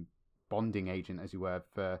bonding agent, as you were,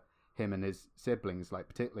 for him and his siblings, like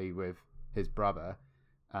particularly with his brother.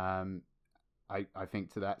 I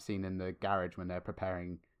think to that scene in the garage when they're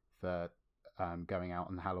preparing for going out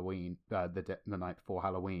on Halloween, the night before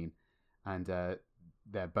Halloween, and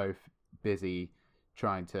they're both busy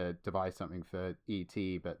trying to devise something for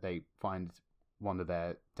E.T., but they find one of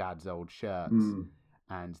their dad's old shirts,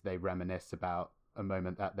 and they reminisce about a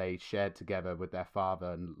moment that they shared together with their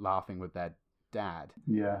father and laughing with their dad.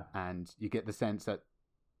 Yeah. And you get the sense that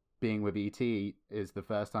being with E.T. is the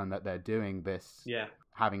first time that they're doing this,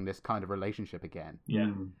 having this kind of relationship again.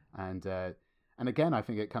 Yeah. And again, I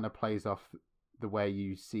think it kind of plays off the way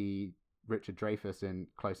you see Richard Dreyfuss in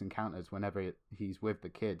Close Encounters. Whenever he's with the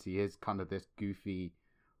kids, he is kind of this goofy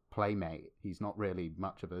playmate. He's not really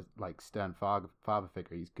much of a like stern father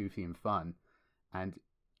figure. He's goofy and fun, and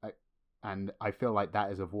I feel like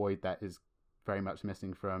that is a void that is very much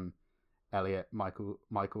missing from Elliot, Michael,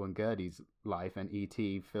 and Gertie's life, and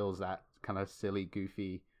E.T. fills that kind of silly,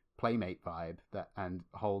 goofy playmate vibe and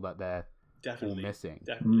hole that they're all missing.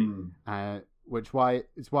 Definitely. Which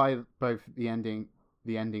is why both the ending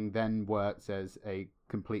then works as a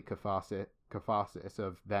complete catharsis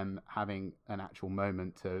of them having an actual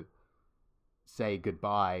moment to say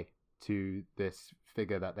goodbye to this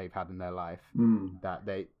figure that they've had in their life. That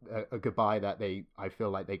a goodbye that I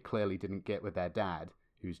feel like they clearly didn't get with their dad,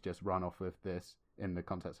 who's just run off with this, in the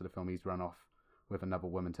context of the film, he's run off with another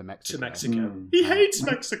woman to Mexico. He hates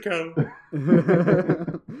Mexico. And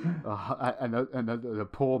the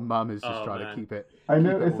poor mum is just trying to keep it. I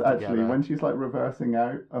noticed actually when she's like reversing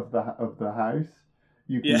out of the house,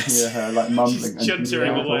 you can hear her like mumbling and she's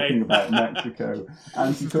still talking about Mexico,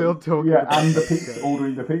 and she's still talking. Yeah, and the pizza,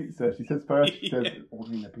 ordering the pizza. She says first, she says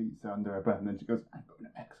ordering the pizza under her breath, and then she goes, "I'm going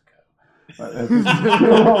to Mexico." Like, she's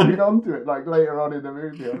still holding on to it. Like later on in the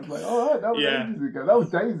movie, I was like, "All right, that was ages ago. That was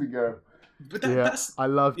days ago." But that's I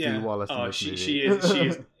love Dee Wallace. Oh, in this movie. she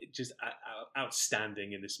is just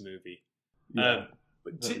outstanding in this movie. Yeah,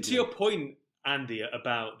 but to your point, Andy,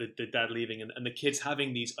 about the dad leaving and the kids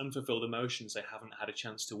having these unfulfilled emotions they haven't had a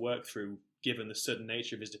chance to work through, given the sudden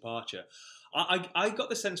nature of his departure. I got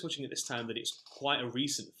the sense watching it this time that it's quite a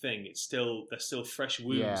recent thing. They're still fresh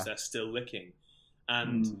wounds. They're still licking,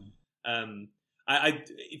 and I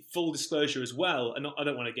full disclosure as well, and I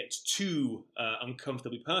don't want to get too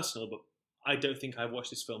uncomfortably personal, but I don't think I've watched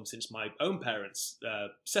this film since my own parents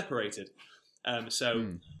separated.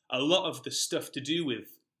 So a lot of the stuff to do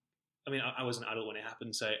with, I mean, I was an adult when it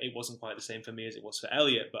happened, so it wasn't quite the same for me as it was for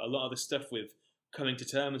Elliot, but a lot of the stuff with coming to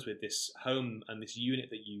terms with this home and this unit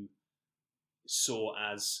that you saw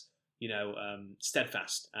as,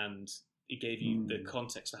 steadfast, and it gave you the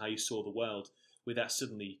context for how you saw the world, with that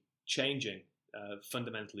suddenly changing,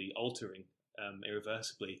 fundamentally altering,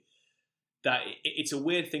 irreversibly, that it's a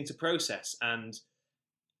weird thing to process, and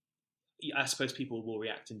I suppose people will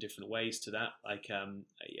react in different ways to that. Like,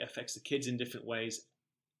 it affects the kids in different ways.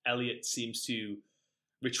 Elliot seems to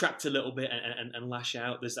retract a little bit and lash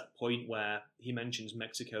out. There's that point where he mentions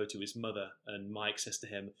Mexico to his mother, and Mike says to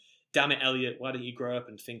him, "Damn it, Elliot, why don't you grow up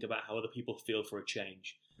and think about how other people feel for a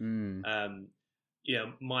change?"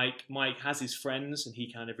 Mike has his friends, and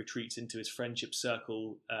he kind of retreats into his friendship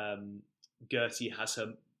circle. Gertie has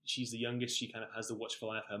her, she's the youngest, she kind of has the watchful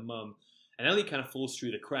eye of her mum, and Elliot kind of falls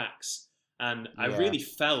through the cracks. And I really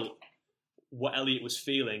felt what Elliot was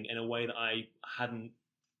feeling in a way that I hadn't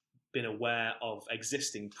been aware of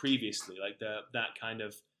existing previously, like that kind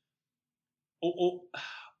of an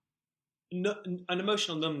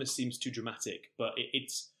emotional numbness seems too dramatic, but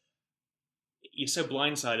it's you're so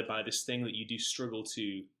blindsided by this thing that you do struggle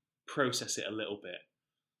to process it a little bit.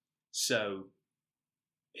 So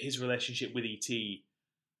his relationship with E.T.,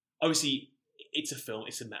 obviously it's a film,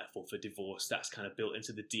 it's a metaphor for divorce, that's kind of built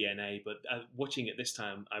into the DNA, but watching it this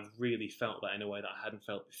time, I've really felt that in a way that I hadn't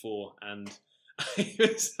felt before, and it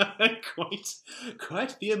was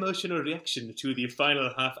quite the emotional reaction to the final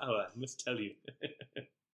half hour, I must tell you.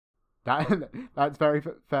 That's very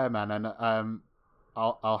fair, man, and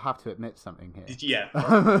I'll have to admit something here. Yeah,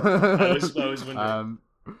 I was wondering.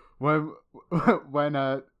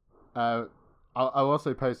 I'll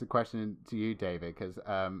also pose a question to you, David, because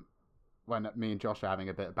when me and Josh are having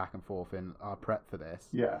a bit of back and forth in our prep for this,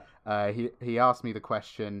 he asked me the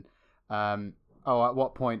question, at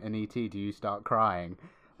what point in ET do you start crying?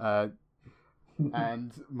 And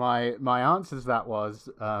my answer to that was,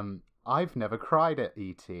 I've never cried at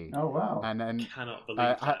ET. Oh wow! And then cannot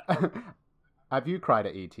believe that. Have you cried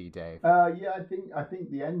at ET, Dave? Yeah, I think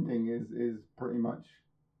the ending is pretty much.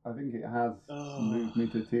 I think it has moved me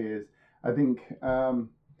to tears. I think I'm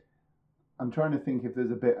trying to think if there's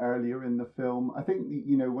a bit earlier in the film. I think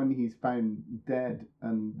when he's found dead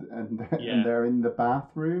and they're in the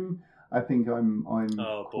bathroom. I think I'm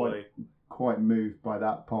quite moved by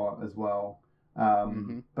that part as well.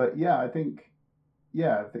 But yeah, I think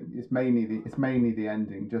it's mainly the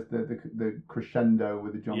ending, just the crescendo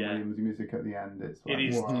with the John Williams music at the end. It's like,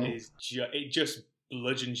 it just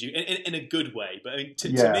bludgeons you in a good way, but to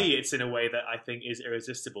me, it's in a way that I think is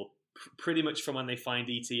irresistible. Pretty much from when they find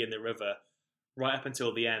E.T. in the river, right up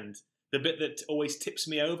until the end. The bit that always tips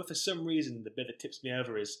me over for some reason, the bit that tips me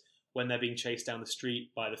over is when they're being chased down the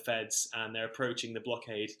street by the feds and they're approaching the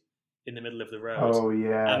blockade in the middle of the road. Oh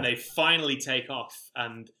yeah. And they finally take off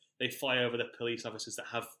and they fly over the police officers that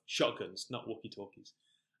have shotguns, not walkie-talkies.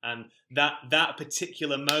 And that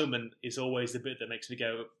particular moment is always the bit that makes me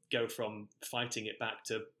go from fighting it back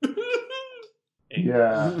to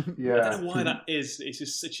yeah. I don't know why that is. It's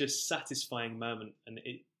just such a satisfying moment, and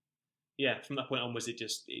from that point onwards, it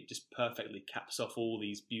just perfectly caps off all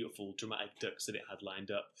these beautiful dramatic ducks that it had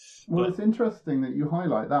lined up. Well, it's interesting that you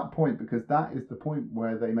highlight that point, because that is the point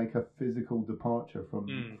where they make a physical departure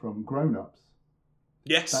from grown-ups.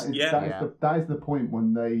 Yes, that is the point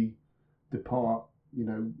when they depart,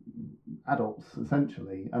 adults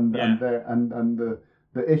essentially, and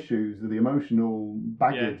the issues, the emotional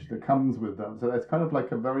baggage that comes with them. So it's kind of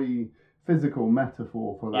like a very physical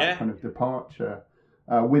metaphor for that kind of departure.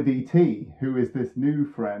 With E.T., who is this new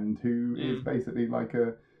friend who is basically like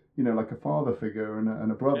a father figure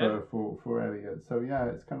and a brother for Elliot. So yeah,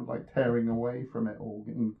 it's kind of like tearing away from it all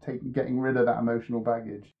and getting rid of that emotional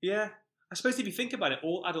baggage. Yeah, I suppose if you think about it,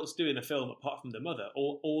 all adults do in the film, apart from the mother,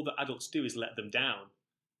 all that adults do is let them down,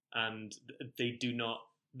 and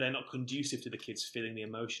they're not conducive to the kids feeling the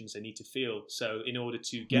emotions they need to feel. So in order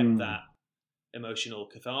to get that emotional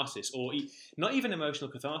catharsis, or not even emotional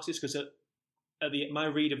catharsis, because my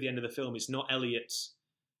read of the end of the film is not Elliot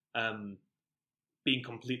being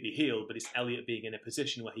completely healed, but it's Elliot being in a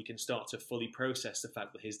position where he can start to fully process the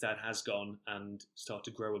fact that his dad has gone and start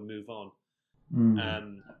to grow and move on.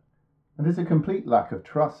 And there's a complete lack of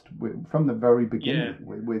trust from the very beginning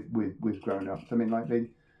with grown-ups. I mean, like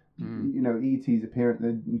E.T.'s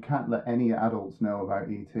appearance, you can't let any adults know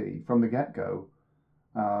about E.T. from the get-go.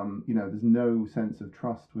 There's no sense of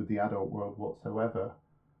trust with the adult world whatsoever.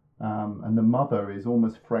 and the mother is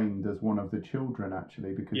almost framed as one of the children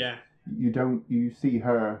actually, because you see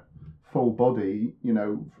her full body,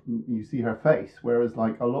 you see her face, whereas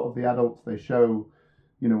like a lot of the adults they show,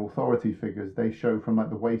 authority figures, they show from like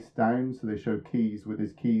the waist down, so they show Keyes with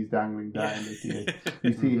his keys dangling down.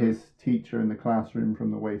 You see his teacher in the classroom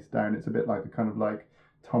from the waist down. It's a bit like the kind of like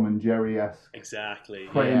Tom and Jerry-esque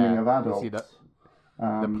framing of adults. You see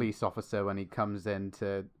the police officer when he comes in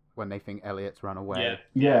when they think Elliot's run away.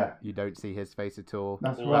 Yeah. You don't see his face at all.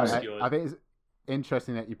 That's right. I think it's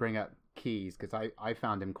interesting that you bring up Keyes, because I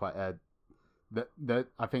found him quite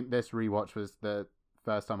I think this rewatch was the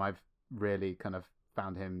first time I've really kind of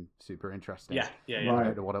found him super interesting. Yeah. Right. I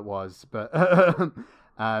don't know what it was, but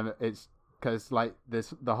it's because like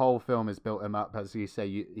the whole film is built him up, as you say.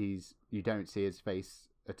 You don't see his face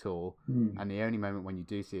at all, and the only moment when you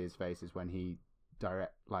do see his face is when he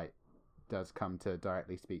does come to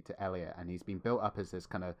directly speak to Elliot, and he's been built up as this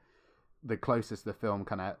kind of the closest the film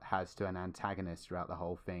kind of has to an antagonist throughout the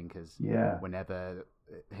whole thing, because whenever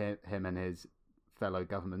him and his fellow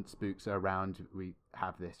government spooks are around, we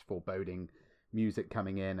have this foreboding music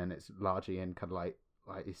coming in, and it's largely in kind of like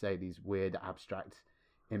you say, these weird abstract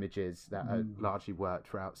images that are largely worked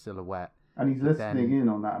throughout silhouette. And he's listening in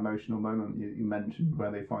on that emotional moment you mentioned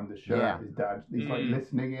where they find the shirt. His dad, he's like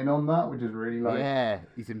listening in on that, which is really like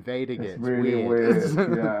he's invading it. It's really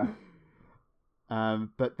weird.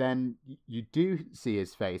 But then you do see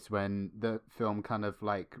his face when the film kind of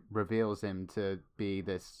like reveals him to be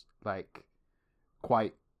this like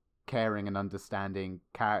quite caring and understanding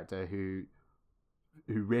character who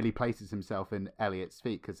really places himself in Elliot's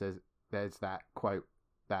feet, because there's that quote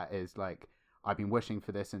that is like, I've been wishing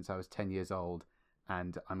for this since I was 10 years old,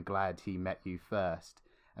 and I'm glad he met you first.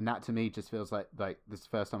 And that to me just feels like this is the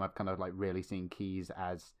first time I've kind of like really seen Keyes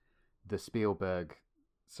as the Spielberg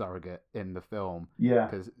surrogate in the film. Yeah.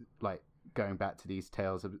 Because like going back to these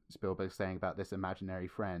tales of Spielberg saying about this imaginary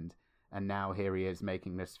friend, and now here he is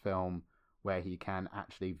making this film where he can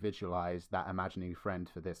actually visualize that imaginary friend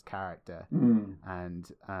for this character,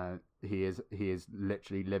 and he is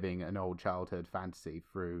literally living an old childhood fantasy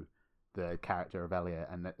through the character of Elliot,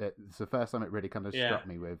 and it's the first time it really kind of struck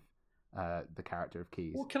me with the character of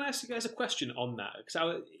Keyes. Well, can I ask you guys a question on that?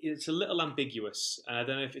 Because it's a little ambiguous, and I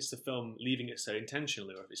don't know if it's the film leaving it so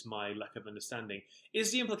intentionally or if it's my lack of understanding.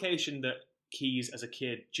 Is the implication that Keyes, as a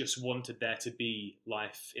kid, just wanted there to be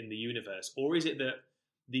life in the universe, or is it that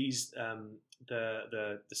these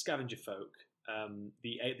the scavenger folk,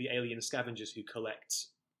 the alien scavengers who collect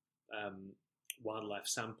wildlife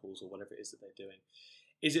samples or whatever it is that they're doing,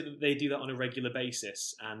 is it that they do that on a regular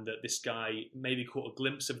basis, and that this guy maybe caught a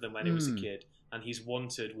glimpse of them when he was a kid, and he's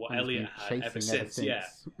wanted what Elliot had ever since? Yeah.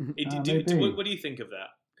 What do you think of that?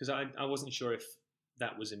 Because I wasn't sure if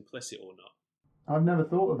that was implicit or not. I've never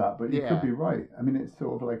thought of that, but you could be right. I mean, it's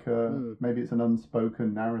sort of like maybe it's an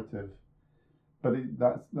unspoken narrative, but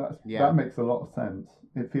that makes a lot of sense.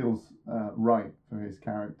 It feels right for his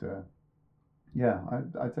character. Yeah,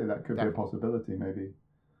 I'd say that could be a possibility, maybe.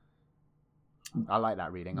 I like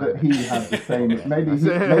that reading. That he had the same. Maybe he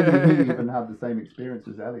even had the same experience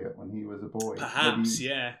as Elliot when he was a boy. Perhaps,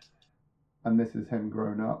 yeah. And this is him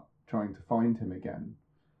grown up trying to find him again,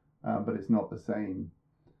 but it's not the same,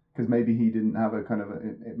 because maybe he didn't have a kind of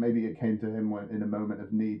maybe it came to him in a moment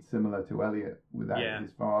of need, similar to Elliot without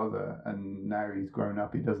his father, and now he's grown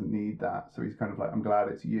up, he doesn't need that, so he's kind of like, I'm glad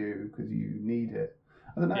it's you because you need it.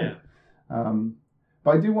 I don't know. Yeah.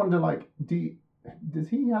 But I do wonder, like, does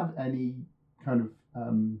he have any kind of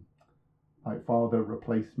like father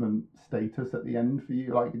replacement status at the end for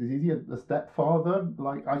you? Like, is he a stepfather?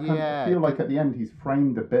 Like, I kind of feel like at the end he's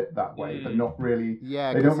framed a bit that way, but not really.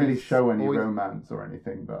 Yeah, they don't really show any romance or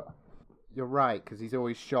anything. But you're right, because he's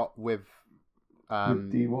always shot with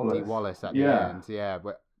Dee Wallace at the end. Yeah,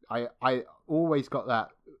 but I always got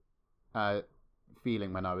that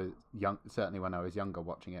feeling when I was young. Certainly when I was younger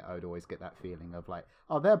watching it, I would always get that feeling of like,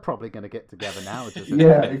 oh, they're probably going to get together now.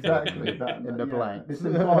 Exactly. In the blanks. It's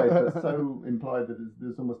implied, but so implied that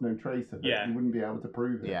there's almost no trace of it. You wouldn't be able to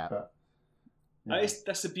prove it. Yeah. But,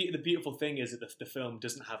 that's the beautiful thing is that the film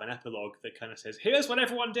doesn't have an epilogue that kind of says, here's what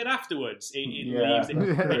everyone did afterwards. It leaves it.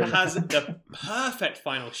 It has the perfect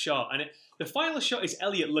final shot, and the final shot is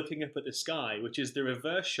Elliot looking up at the sky, which is the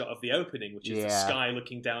reverse shot of the opening, which is the sky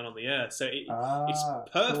looking down on the earth. So it's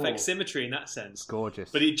perfect symmetry in that sense. Gorgeous.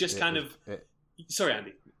 But it just sorry,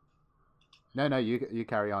 Andy. No, you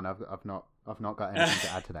carry on. I've not got anything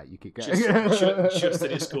to add to that. You keep going. Just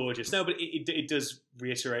that it's gorgeous. No, but it does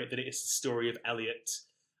reiterate that it is the story of Elliot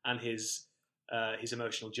and his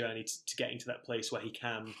emotional journey to getting to that place where he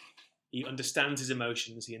can he understands his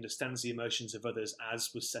emotions. He understands the emotions of others,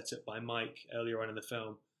 as was set up by Mike earlier on in the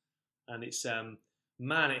film. And it's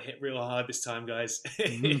man, it hit real hard this time, guys.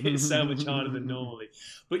 It's so much harder than normally.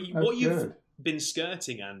 But what you've been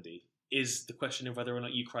skirting, Andy, is the question of whether or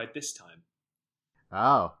not you cried this time.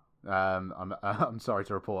 Oh, I'm sorry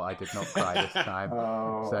to report I did not cry this time.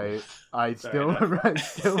 So I still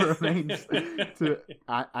remains to,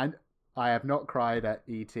 and I have not cried at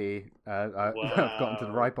E.T. I've gotten to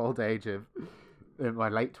the ripe old age of in my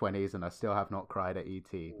late 20s, and I still have not cried at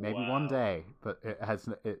E.T. Maybe one day, but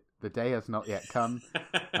the day has not yet come.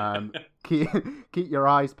 Keep your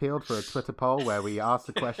eyes peeled for a Twitter poll where we ask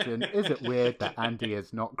the question: is it weird that Andy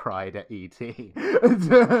has not cried at E.T.?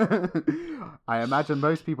 I imagine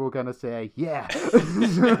most people are going to say, yeah.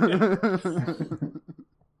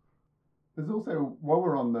 There's also, while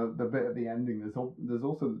we're on the bit at the ending, there's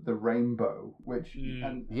also the rainbow, which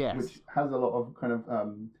has a lot of kind of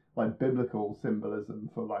like biblical symbolism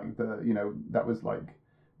for like that was like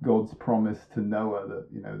God's promise to Noah that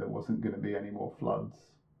there wasn't going to be any more floods,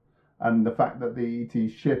 and the fact that the E.T.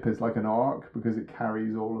 ship is like an ark because it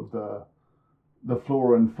carries all of the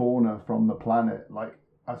flora and fauna from the planet. Like,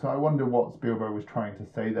 so I wonder what Spielberg was trying to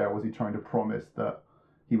say there. Was he trying to promise that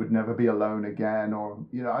he would never be alone again, or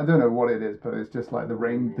I don't know what it is, but it's just like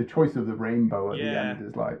the choice of the rainbow at the end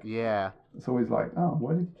is like, it's always like, oh,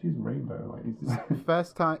 why did you choose rainbow? Like, he's just...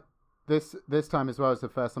 First time. This time as well is the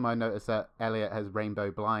first time I noticed that Elliot has rainbow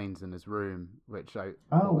blinds in his room, which I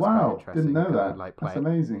thought was quite interesting. Didn't know that. Like That's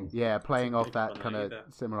amazing. Yeah, playing off that kind of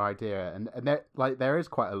similar idea, and there is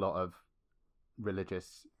quite a lot of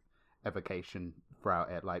religious evocation throughout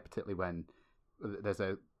it, like particularly when there's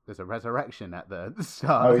a resurrection at the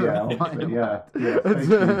start. Oh yeah,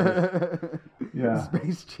 yeah,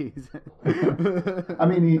 space cheese. I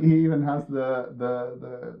mean, he even has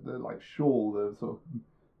the like shawl, the sort of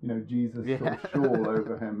Jesus sort of shawl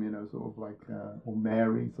over him, sort of like or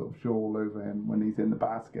Mary sort of shawl over him when he's in the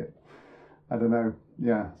basket. I don't know.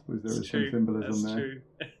 Yeah, I suppose there is some symbolism there.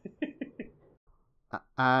 That's true.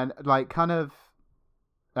 And like kind of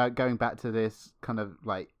going back to this kind of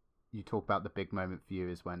like, you talk about the big moment for you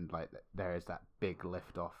is when like there is that big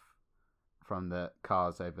lift off from the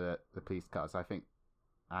cars over the police cars. I think,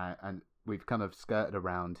 and we've kind of skirted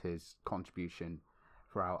around his contribution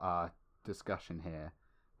throughout our discussion here,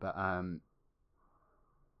 but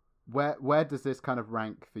where does this kind of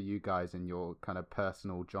rank for you guys in your kind of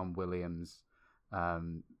personal John Williams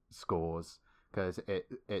scores? Because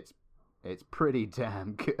it's pretty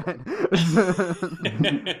damn good.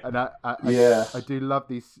 And I do love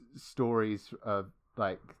these stories of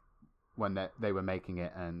like when they were making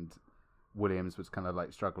it and Williams was kind of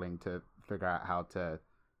like struggling to figure out how to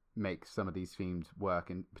make some of these themes work,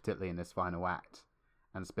 and particularly in this final act.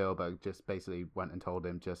 And Spielberg just basically went and told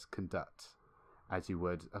him, just conduct as you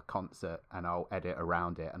would a concert and I'll edit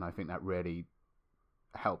around it. And I think that really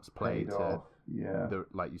helps play to the,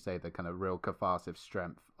 like you say, the kind of real catharsis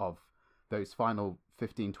strength of those final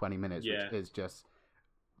 15-20 minutes, which is just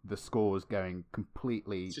the scores going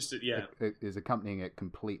completely, it is accompanying it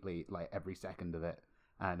completely, like every second of it.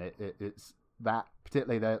 And it's that,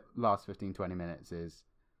 particularly the last 15-20 minutes is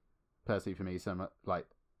personally for me some, like,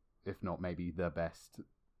 if not maybe the best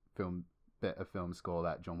bit of film score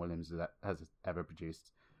that John Williams has ever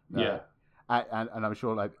produced. And I'm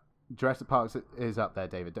sure like Jurassic Park is up there,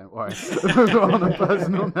 David. Don't worry. On a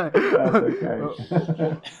personal note, that's okay.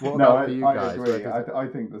 What about for you guys? I agree. I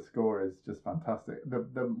think the score is just fantastic.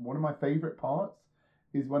 The one of my favorite parts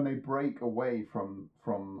is when they break away from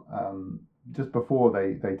just before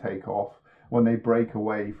they take off, when they break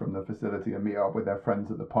away from the facility and meet up with their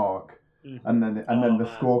friends at the park. Mm-hmm. And then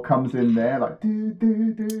the score comes in there like do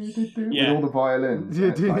do do do do with all the violins.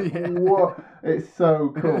 It's like, what? It's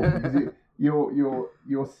so cool because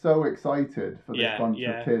you're so excited for this bunch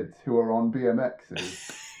of kids who are on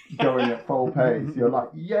BMXs going at full pace. You're like,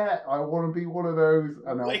 I want to be one of those,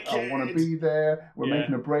 and I want to be there. We're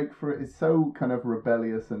making a break for it. It's so kind of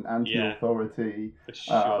rebellious and anti-authority.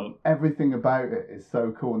 Sure. Everything about it is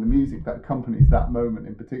so cool, and the music that accompanies that moment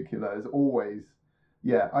in particular is always.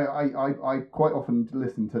 I quite often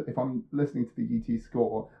listen to, if I'm listening to the E.T.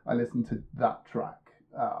 score, I listen to that track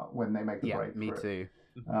when they make the break. Me too.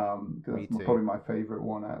 That's probably my favourite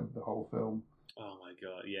one out of the whole film. Oh my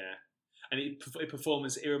god, yeah. And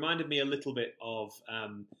it reminded me a little bit of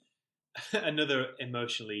another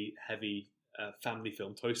emotionally heavy family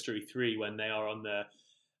film, Toy Story 3, when they are on the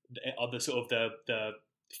sort of the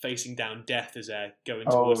facing down death as they're going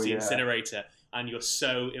towards the incinerator, and you're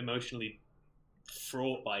so emotionally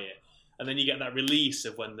fraught by it, and then you get that release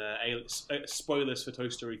of when the spoilers for Toy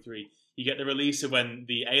Story 3, You get the release of when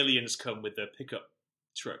the aliens come with the pickup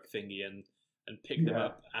truck thingy and pick them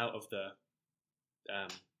up out of the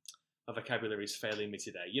my vocabulary is failing me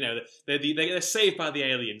today. You know, they're saved by the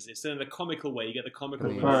aliens. It's in a comical way. You get the comical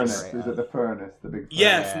The release. furnace. Is it the furnace? The big furnace?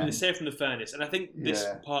 Yeah, they're saved from the furnace. And I think this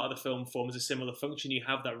Yeah. part of the film forms a similar function. You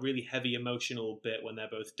have that really heavy emotional bit when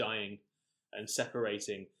they're both dying and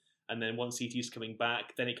separating. And then once E.T.'s coming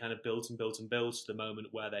back, then it kind of builds and builds and builds to the moment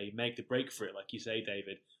where they make the break for it, like you say,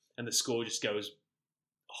 David. And the score just goes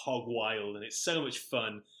hog wild, and it's so much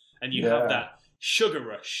fun. And you have that sugar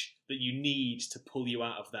rush that you need to pull you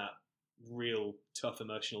out of that real tough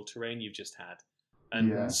emotional terrain you've just had.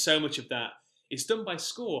 And so much of that is done by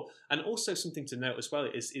score. And also something to note as well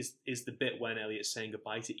is the bit when Elliot's saying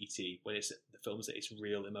goodbye to E.T. when it's the film's at its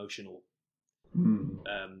real emotional,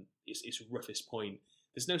 its roughest point.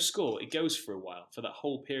 There's no score. It goes for a while. For that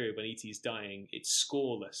whole period when E.T.'s dying, it's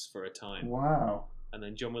scoreless for a time. Wow. And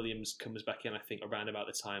then John Williams comes back in, I think, around about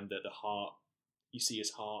the time that you see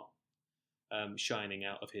his heart shining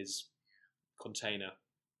out of his container.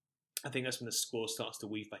 I think that's when the score starts to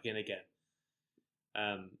weave back in again.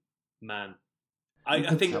 Man,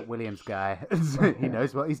 I think that Williams guy, he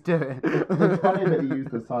knows what he's doing. It's funny that he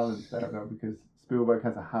used the silence there, though, because Spielberg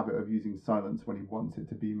has a habit of using silence when he wants it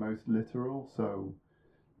to be most literal. So,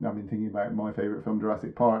 I've been thinking about my favourite film,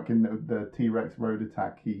 Jurassic Park, in the T-Rex road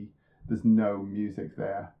attack. There's no music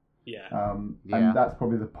there. Yeah. And that's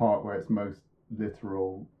probably the part where it's most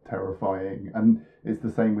literal, terrifying. And it's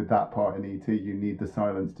the same with that part in E.T. You need the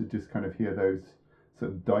silence to just kind of hear those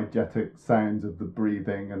sort of diegetic sounds of the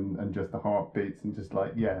breathing and just the heartbeats and just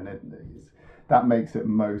like, and that makes it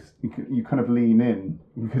most, you kind of lean in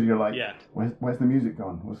because you're like, where's the music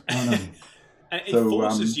gone? What's going on? And it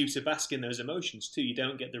forces you to bask in those emotions too. You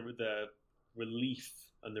don't get the relief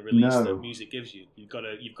and the release that music gives you. You've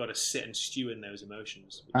got to sit and stew in those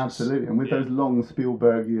emotions. Absolutely, and with those long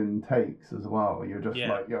Spielbergian takes as well, you're just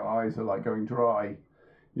like, your eyes are like going dry.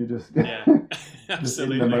 You're just just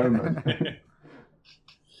in the moment.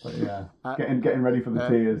 But getting ready for the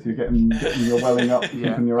tears. You're getting you're welling up,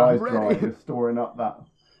 keeping your eyes dry. You're storing up that.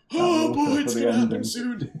 Oh boy, it's gonna happen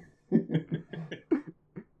soon.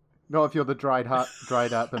 Not if you're the dried up,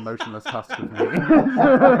 emotionless husk of me.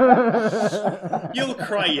 You'll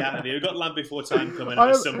cry, We've got Land Before Time coming up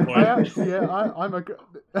at some point.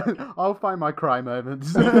 I'll find my cry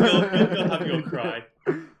moments. You'll have your cry.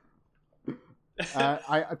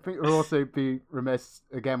 I think we'll also be remiss.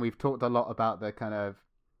 Again, we've talked a lot about the kind of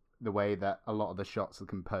the way that a lot of the shots are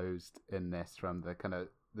composed in this, from the kind of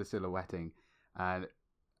the silhouetting, and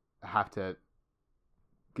I have to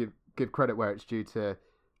give credit where it's due to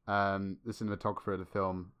the cinematographer of the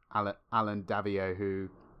film, Alan Davio, who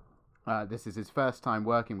this is his first time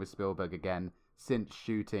working with Spielberg again since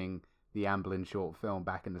shooting the Amblin short film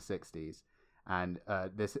back in the 60s. And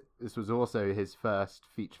this was also his first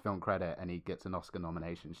feature film credit, and he gets an Oscar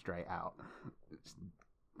nomination straight out. It's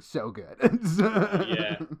so good.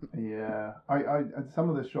 Yeah. I some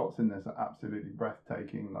of the shots in this are absolutely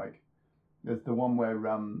breathtaking. Like, there's the one where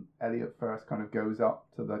Elliot first kind of goes up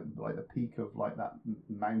to the peak of like that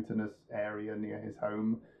mountainous area near his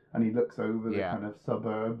home, and he looks over the kind of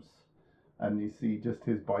suburbs, and you see just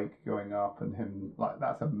his bike going up and him, like,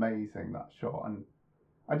 that's amazing, that shot. And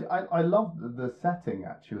I love the setting,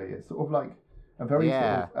 actually. It's sort of like a very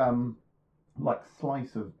sort of like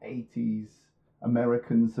slice of 80s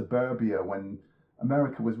American suburbia when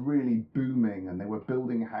America was really booming and they were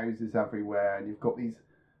building houses everywhere, and you've got these,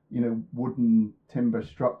 wooden timber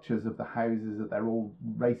structures of the houses that they're all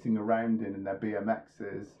racing around in their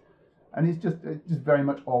BMXs, and it's just very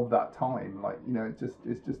much of that time. Like, it's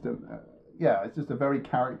just a very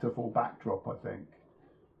characterful backdrop, I think.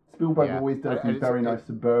 Spielberg always does these very nice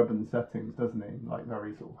suburban settings, doesn't he? Like,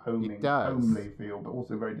 very sort of homely feel, but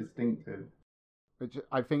also very distinctive. Which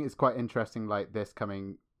I think is quite interesting, like this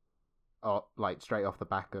coming like straight off the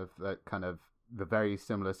back of the kind of the very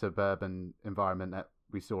similar suburban environment that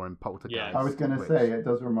we saw in Poltergeist. Yeah. I was going to say, it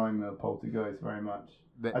does remind me of Poltergeist very much.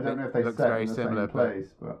 I don't know if they set in the same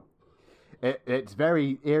place, but... It's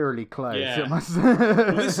very eerily close. Yeah. It must...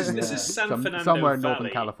 Well, this is San Fernando somewhere in Valley.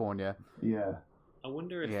 Northern California. Yeah. I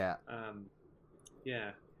wonder if...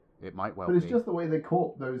 It might well be. But it's be. just the way they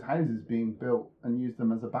caught those houses being built and used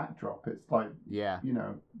them as a backdrop. It's like,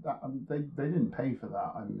 that, they didn't pay for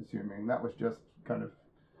that, I'm assuming. That was just kind of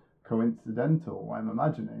coincidental, I'm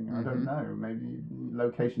imagining. Mm-hmm. I don't know. Maybe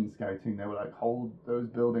location scouting, they were like, hold those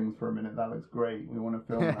buildings for a minute. That looks great. We want to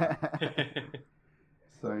film that.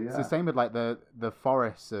 So, yeah. It's the same with like the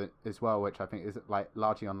forests as well, which I think is like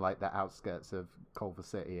largely on like the outskirts of Culver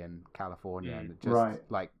City in California, and just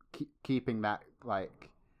like keeping that like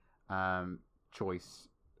choice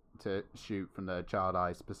to shoot from the child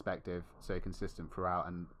eye's perspective so consistent throughout,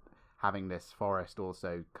 and having this forest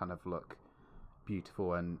also kind of look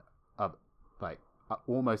beautiful and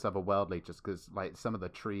almost otherworldly, just because like some of the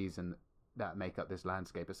trees and that make up this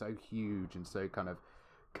landscape are so huge and so kind of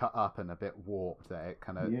cut up and a bit warped that it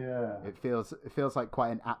kind of it feels like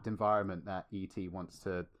quite an apt environment that E.T. wants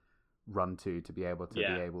to run to be able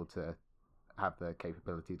to have the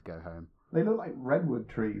capability to go home. They look like redwood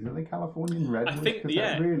trees. Are they Californian redwoods? I think,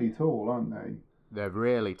 they're really tall, aren't they? They're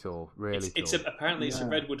really tall, Apparently it's a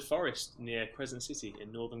redwood forest near Crescent City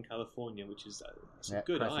in Northern California, which is a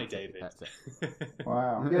good eye, David. That's it.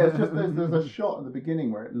 Wow. Yeah, it's just there's a shot at the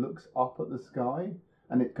beginning where it looks up at the sky,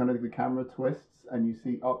 and it kind of the camera twists, and you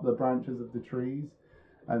see up the branches of the trees.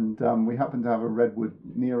 And we happen to have a redwood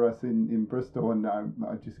near us in Bristol, and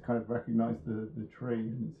I just kind of recognised the tree,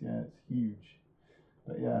 and it's huge.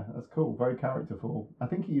 But yeah, that's cool. Very characterful. I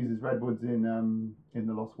think he uses redwoods in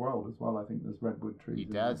The Lost World as well. I think there's redwood trees. He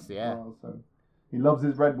does, yeah. Well, so he loves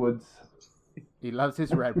his redwoods. He loves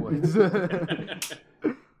his redwoods.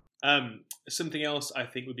 Something else I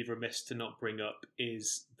think would be remiss to not bring up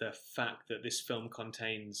is the fact that this film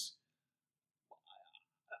contains.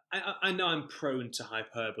 I know I'm prone to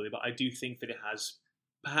hyperbole, but I do think that it has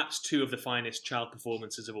perhaps two of the finest child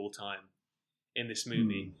performances of all time in this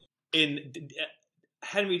movie.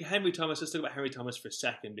 Henry Thomas. Let's talk about Henry Thomas for a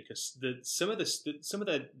second, because some of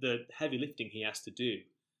the heavy lifting he has to do,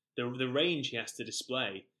 the range he has to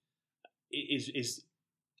display, is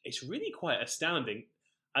it's really quite astounding.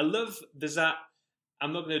 I love there's that.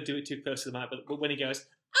 I'm not going to do it too close to the mic, but when he goes,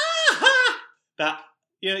 "Aha!" that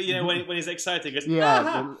you know when he's excited, he goes,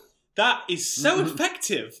 "Aha!" That is so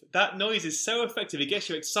effective. That noise is so effective. It gets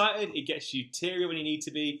you excited. It gets you teary when you need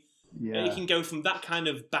to be. Yeah. It can go from that kind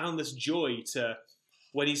of boundless joy to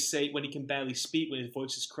when he can barely speak, when his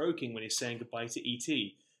voice is croaking, when he's saying goodbye to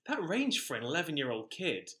E.T. That range for an 11-year-old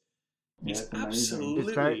kid is absolutely...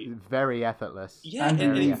 It's very, very effortless. Yeah,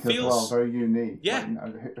 and it feels... as well, very unique. Yeah.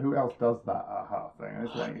 Like, who else does that aha thing?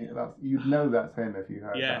 It's you'd know that's him if you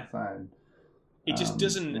heard that sound. It just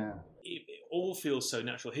doesn't... Yeah. It all feels so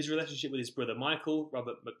natural. His relationship with his brother Michael,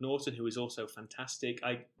 Robert McNaughton, who is also fantastic.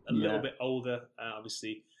 A little bit older,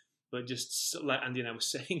 obviously... But just like Andy and I were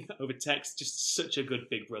saying over text, just such a good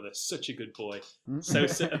big brother, such a good boy. So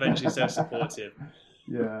eventually so supportive.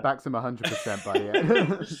 Yeah. Backs him 100% by the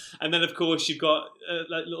end. And then, of course, you've got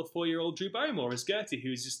like little 4-year-old Drew Barrymore as Gertie,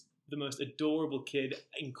 who's just the most adorable kid.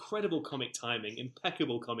 Incredible comic timing,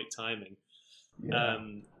 impeccable comic timing. Yeah.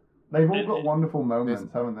 They've all got wonderful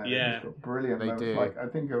moments, haven't they? Yeah. They've got brilliant moments. Do. Like, I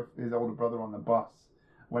think of his older brother on the bus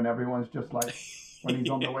when everyone's just like, when he's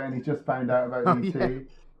on the way and he's just found out about E.T. Yeah.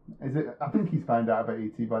 I think he's found out about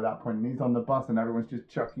E.T. by that point, and he's on the bus and everyone's just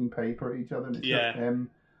chucking paper at each other, and it's just him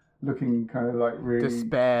looking kind of like really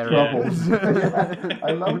troubled. Yeah.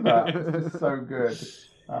 I love that. It's just so good.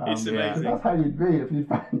 It's amazing. That's how you'd be if you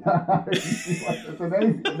found out there's an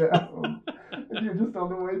alien at home. If you're just on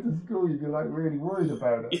the way to school, you'd be like really worried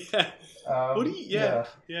about it. Yeah. What do you?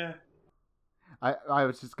 Yeah. I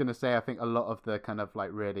was just gonna say, I think a lot of the kind of like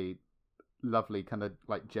really lovely kind of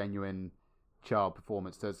like genuine child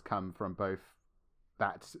performance does come from both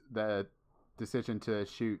the decision to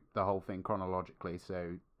shoot the whole thing chronologically,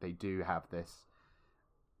 so they do have this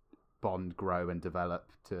bond grow and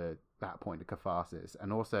develop to that point of catharsis,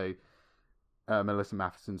 and also Melissa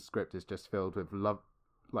Matheson's script is just filled with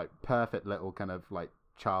perfect little kind of like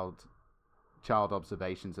child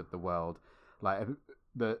observations of the world. Like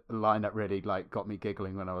the line that really like got me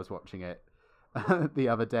giggling when I was watching it the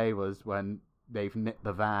other day was when they've nicked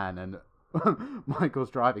the van and Michael's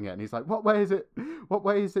driving it and he's like, what way is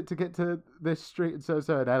it to get to this street, and so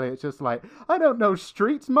and Elliot's just like, I don't know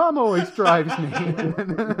streets, Mum always drives me.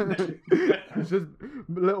 It's just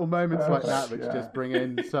little moments like that which just bring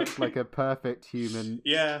in such like a perfect human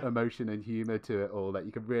emotion and humor to it all that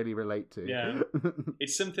you can really relate to.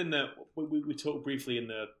 It's something that we talked briefly in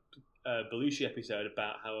the Belushi episode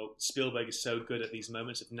about how Spielberg is so good at these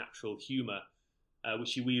moments of natural humor,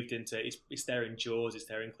 which he weaved into. It's there in Jaws, it's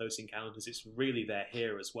there in Close Encounters, it's really there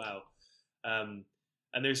here as well. And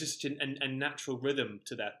there's just such a natural rhythm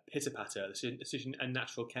to that pitter-patter, such a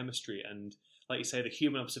natural chemistry, and like you say, the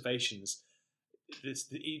human observations,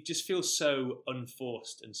 it just feels so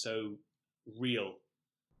unforced and so real.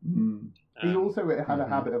 He also had a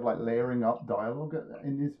habit of like layering up dialogue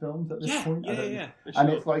in his films at this point. And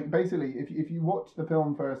it's like basically, if you watch the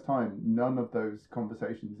film first time, none of those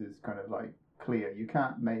conversations is kind of like clear. You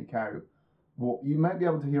can't make out what you might be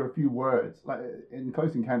able to hear a few words. Like in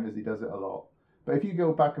Close Encounters, he does it a lot. But if you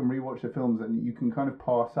go back and rewatch the films, and you can kind of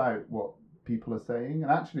parse out what people are saying.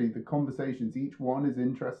 And actually, the conversations, each one is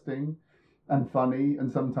interesting and funny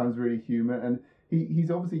and sometimes really human. And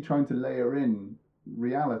he's obviously trying to layer in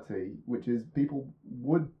reality, which is people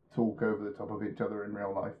would talk over the top of each other in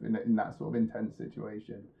real life in that sort of intense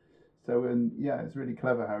situation. So, and yeah, it's really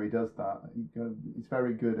clever how he does that. He's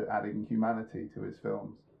very good at adding humanity to his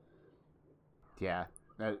films. Yeah,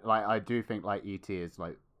 like I do think like E.T. is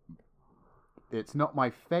like, it's not my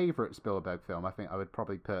favorite Spielberg film. I think I would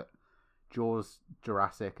probably put Jaws,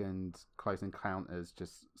 Jurassic, and Close Encounters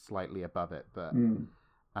just slightly above it. But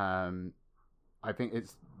I think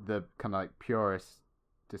it's the kind of like purest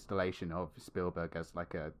distillation of Spielberg as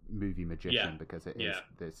like a movie magician, because it is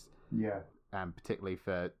this. Yeah. Particularly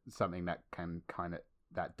for something that can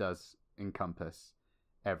that does encompass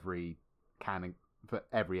for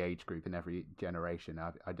every age group and every generation.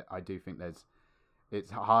 I do think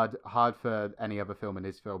it's hard for any other film in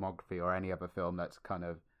his filmography or any other film that's kind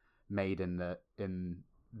of made in the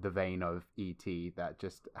vein of E.T. that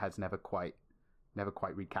just has never quite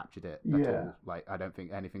recaptured it at all. Like, I don't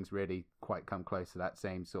think anything's really quite come close to that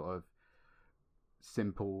same sort of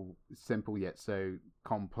simple yet so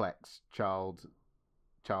complex child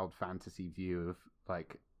fantasy view of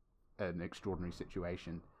like an extraordinary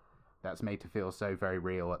situation that's made to feel so very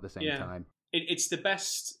real at the same time. It's the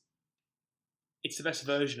best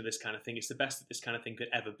version of this kind of thing. It's the best that this kind of thing could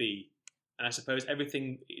ever be. And I suppose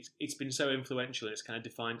everything, it's been so influential, and it's kind of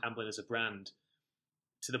defined Amblin as a brand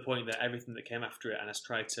to the point that everything that came after it and has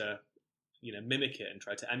tried to mimic it and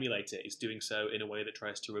try to emulate it is doing so in a way that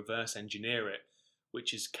tries to reverse engineer it,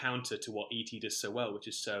 which is counter to what E.T. does so well, which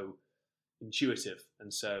is so intuitive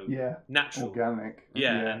and so natural, organic.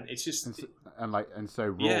 And it's just and so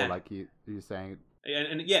raw, like you're saying.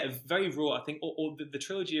 And very raw. I think all the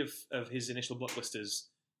trilogy of his initial blockbusters,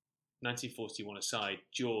 1941 aside,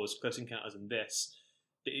 Jaws, Close Encounters, and this,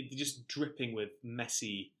 they're just dripping with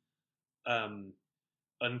messy,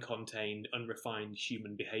 uncontained, unrefined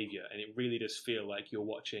human behaviour, and it really does feel like you're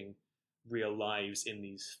watching real lives in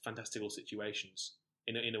these fantastical situations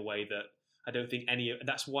in a way that I don't think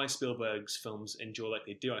that's why Spielberg's films endure like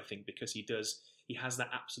they do, I think, because he has that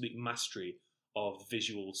absolute mastery of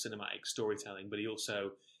visual cinematic storytelling, but he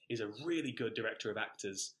also is a really good director of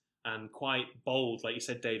actors and quite bold, like you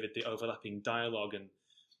said, David. The overlapping dialogue and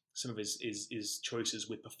some of his choices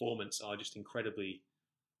with performance are just incredibly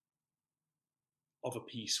of a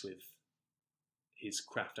piece with his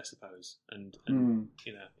craft, I suppose, and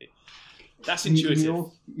that's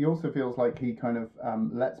intuitive. He also feels like he kind of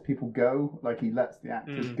lets people go, like he lets the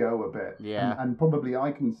actors go a bit. Yeah. And probably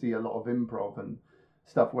I can see a lot of improv and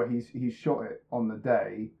stuff where he's shot it on the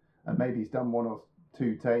day, and maybe he's done one or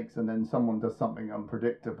two takes, and then someone does something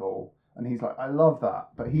unpredictable, and he's like, I love that.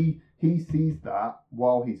 But he sees that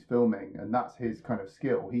while he's filming, and that's his kind of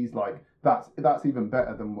skill. He's like, that's even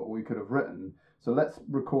better than what we could have written. So let's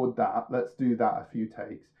record that. Let's do that a few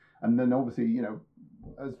takes. And then obviously,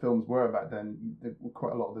 as films were back then,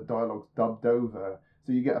 quite a lot of the dialogue's dubbed over.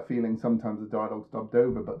 So you get a feeling sometimes the dialogue's dubbed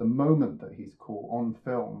over, but the moment that he's caught on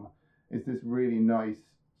film is this really nice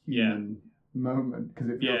human moment, because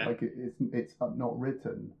it feels like it's not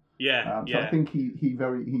written. So I think he's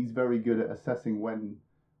very good at assessing when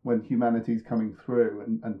humanity's coming through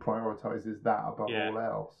and prioritizes that above all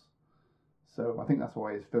else. So I think that's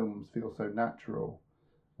why his films feel so natural.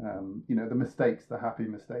 The happy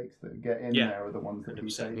mistakes that get in there are the ones that 100%. He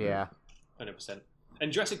saves. Yeah, 100%.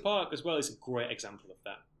 And Jurassic Park as well is a great example of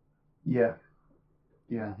that. Yeah.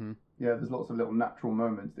 Mm-hmm. Yeah, there's lots of little natural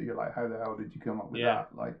moments that you're like, how the hell did you come up with that?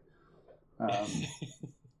 Like,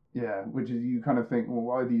 which is, you kind of think,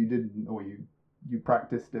 well, either you didn't or you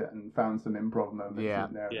practiced it and found some improv moments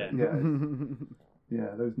in there.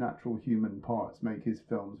 Yeah, those natural human parts make his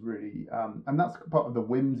films really, and that's part of the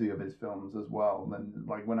whimsy of his films as well. And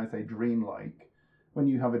like when I say dreamlike, when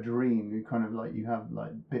you have a dream, you kind of like, you have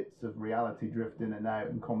like bits of reality drift in and out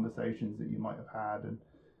and conversations that you might have had,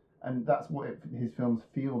 and that's what his films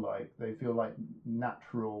feel like. They feel like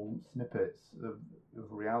natural snippets of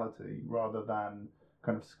reality rather than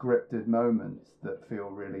kind of scripted moments that feel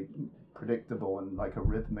really predictable and like a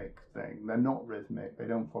rhythmic thing. They're not rhythmic. They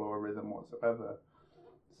don't follow a rhythm whatsoever.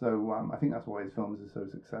 So I think that's why his films are so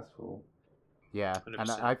successful. Yeah, 100%. And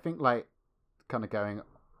I think, like, kind of going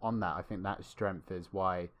on that, I think that strength is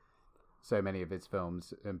why so many of his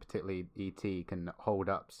films, and particularly E.T., can hold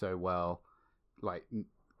up so well, like,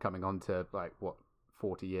 coming on to, like,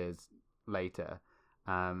 40 years later.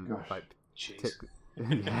 Gosh. Like,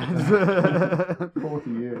 40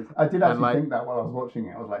 years. I did actually think that while I was watching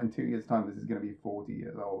it. I was like, in 2 years' time, this is going to be 40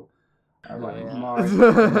 years old. I was like, my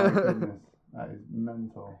goodness. That is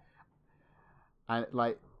mental. And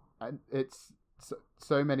like, and it's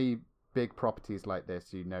so many big properties like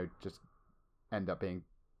this, just end up being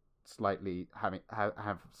slightly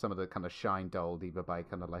have some of the kind of shine dulled either by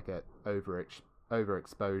kind of like a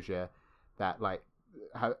overexposure that like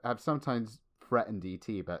have sometimes threatened ET,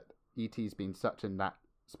 but ET's been such in that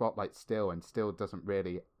spotlight still, and still hasn't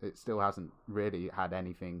really had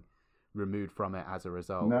anything removed from it as a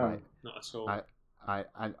result. No, right? Not at all. I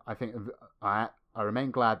think I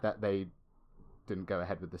remain glad that they didn't go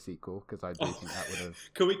ahead with the sequel, because I do think that would have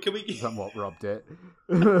Can we somewhat robbed it.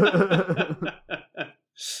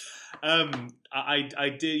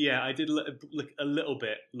 I did look a little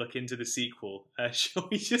bit look into the sequel. Shall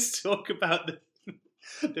we just talk about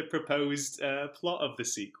the proposed plot of the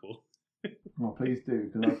sequel? Well, please do.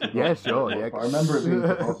 Cause Yeah, sure. Yeah, I remember it being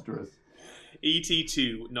preposterous.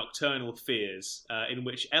 ET2 Nocturnal Fears, in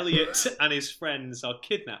which Elliot and his friends are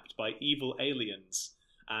kidnapped by evil aliens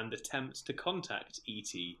and attempt to contact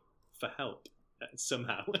ET for help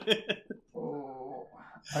somehow. Oh,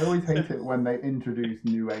 I always hate it when they introduce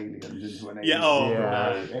new aliens into an alien. Yeah,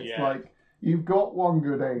 oh, story. It's like, you've got one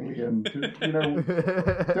good alien. Just,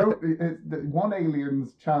 one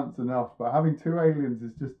alien's chance enough, but having two aliens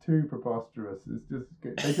is just too preposterous. It's just,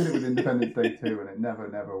 they did it with Independence Day 2, and it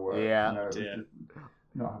never worked. Yeah. It was just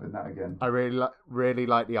not having that again. I really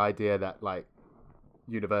like the idea that like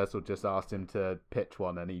Universal just asked him to pitch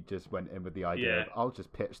one, and he just went in with the idea of, I'll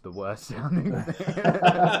just pitch the worst sounding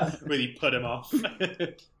thing. Really put him off.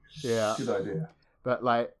 Yeah, Good idea. but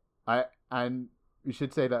like we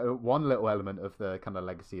should say that one little element of the kind of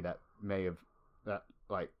legacy that may have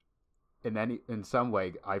in some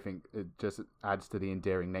way, I think it just adds to the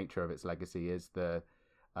endearing nature of its legacy, is the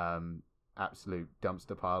absolute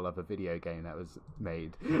dumpster pile of a video game that was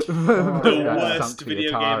made. The worst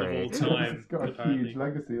video game of all time. It's got a huge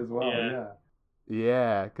legacy as well.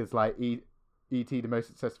 Yeah, because like E.T., the most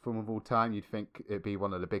successful film of all time, you'd think it'd be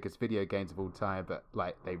one of the biggest video games of all time, but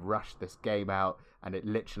like they rushed this game out and it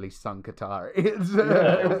literally sunk Atari. It was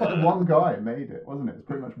like one guy made it, wasn't it? It's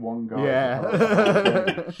pretty much one guy.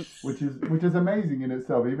 Yeah. Which is amazing in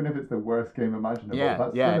itself, even if it's the worst game imaginable. Yeah,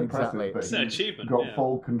 That's yeah, still impressive. exactly. That It's an achievement. got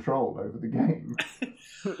full control over the game.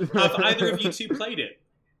 Have either of you two played it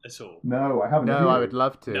at all? No, I haven't. No, I would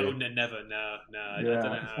love to. No, never. No. I don't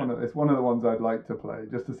know how. It's one of the ones I'd like to play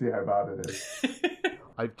just to see how bad it is.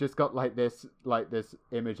 I've just got like this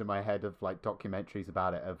image in my head of like documentaries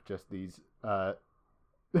about it, of just these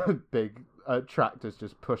big tractors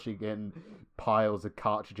just pushing in piles of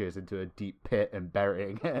cartridges into a deep pit and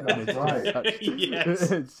burying it. That's It's right.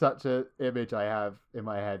 Yes. It's such an image I have in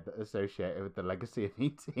my head that associated with the legacy of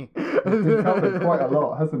E.T. It's been covered quite a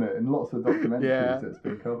lot, hasn't it? In lots of documentaries, Yeah. it's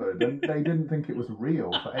been covered. And they didn't think it was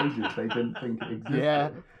real for ages. They didn't think it existed.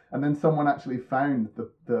 Yeah. And then someone actually found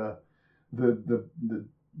the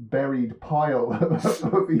buried pile of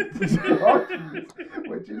E.T. cartridges,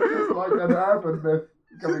 which is just like an urban myth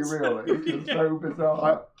becoming real. It's just so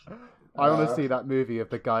bizarre. I want to see that movie of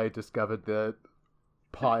the guy who discovered the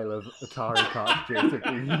pile of Atari cartridges at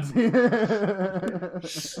E.T.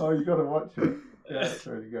 Oh, you got to watch it. Yeah, it's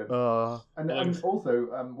really good. And also,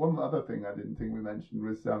 one other thing I didn't think we mentioned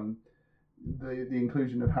was the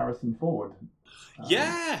inclusion of Harrison Ford.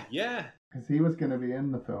 Yeah. Because he was going to be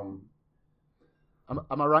in the film.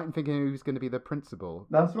 Am I right in thinking he was going to be the principal?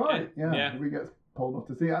 That's right. Yeah. Yeah. We get pulled off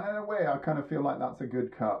to see. And in a way, I kind of feel like that's a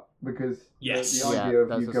good cut, because Yes. the idea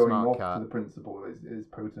that's of you a going smart off cut. to the principal is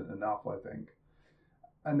potent enough, I think.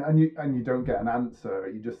 And you don't get an answer.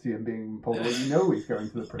 You just see him being pulled away. You know he's going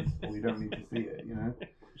to the principal. You don't need to see it.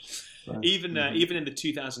 So, Even in the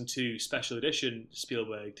 2002 special edition,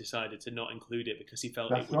 Spielberg decided to not include it because he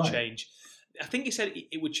felt That's it would right. change. I think he said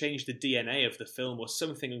it would change the DNA of the film or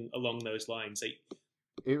something along those lines.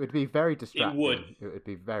 It would be very distracting. would. It would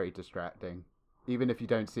be very distracting. Even if you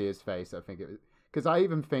don't see his face, I think it would. Because I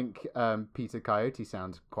even think Peter Coyote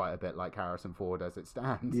sounds quite a bit like Harrison Ford as it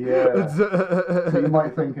stands. Yeah. So you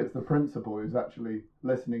might think it's the principal who's actually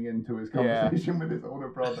listening into his conversation with his older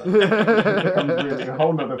brother. It becomes really a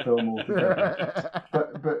whole other film altogether.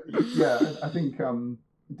 But yeah, I think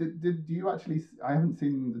did you actually? I haven't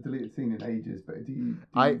seen the deleted scene in ages, but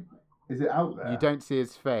is it out there? You don't see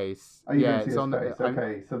his face. Oh, you yeah, don't see it's his on face. the.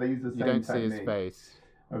 Okay, so they use the same You don't technique. see his face.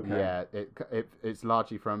 Okay. Yeah, it's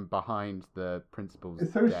largely from behind the principal's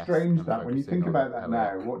It's so desk strange and that when you focusing think on about that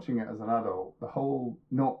Elliot. now, watching it as an adult, the whole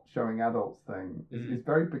not showing adults thing is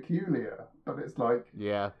very peculiar. But it's like,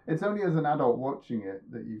 Yeah. it's only as an adult watching it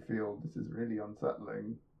that you feel this is really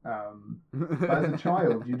unsettling. But as a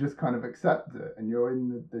child, you just kind of accept it, and you're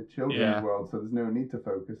in the children's Yeah. world, so there's no need to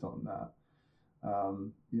focus on that.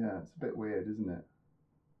 Yeah, it's a bit weird, isn't it?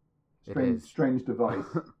 It is. Strange device.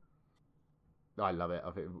 I love it.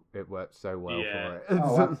 I think it works so well Yeah. for it.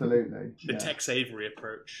 Oh, absolutely. The Yeah. Tex Avery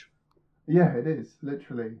approach. Yeah, it is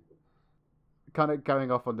literally. Kind of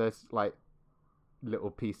going off on this, like,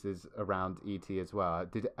 little pieces around ET as well.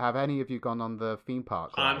 Have any of you gone on the theme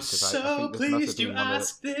park ride? I'm 'Cause I so think this must have pleased you been one of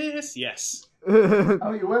asked this. Yes. the...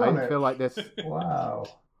 Oh, you went on I it. feel like this Wow.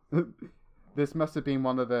 this must have been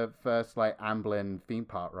one of the first like Amblin theme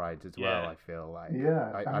park rides as well. Yeah. I feel like.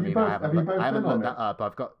 Yeah. I Have mean, you both, I haven't, have you both I haven't been on looked it?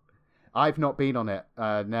 that up. I've not been on it.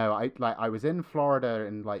 No, I was in Florida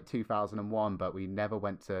in like 2001, but we never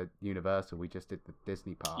went to Universal. We just did the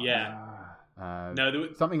Disney park. Yeah. Ah.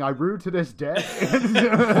 No, Something I rue to this day.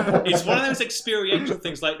 it's one of those experiential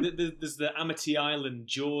things. Like there's the Amity Island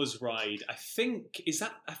Jaws ride. I think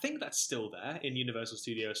that's still there in Universal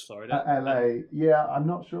Studios Florida. LA, yeah, I'm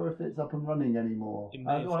not sure if it's up and running anymore. It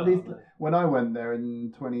may have Well, at least felt- when I went there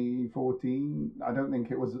in 2014, I don't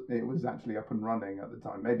think it was actually up and running at the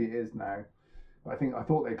time. Maybe it is now, but I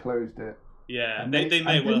thought they closed it. Yeah, And they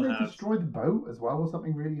may and well didn't they have. destroy the boat as well, or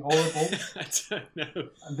something really horrible? I don't know.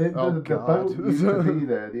 And the Oh, the boat God. used to be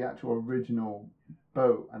there, the actual original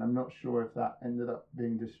boat, and I'm not sure if that ended up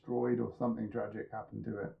being destroyed or something tragic happened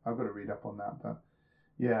to it. I've got to read up on that, but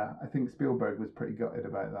yeah, I think Spielberg was pretty gutted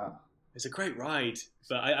about that. It's a great ride,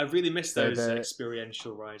 but I really miss So those the-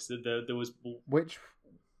 experiential rides. There was Which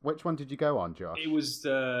one did you go on, Josh? it was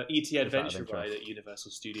the ET out of Adventure interest? ride at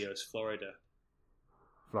Universal Studios Florida.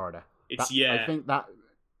 Florida. It's That- yeah. I think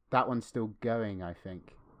that one's still going. I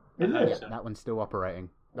think. Is I hope it? so. That one's still operating.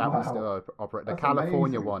 That one's Wow. still operating. The That's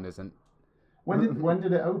California amazing. one isn't. When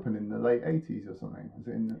did it open? In the late 80s or something? Was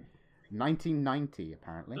it in? 1990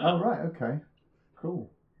 apparently. Oh. Oh right, okay,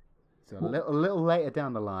 cool. So a little later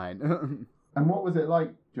down the line. And what was it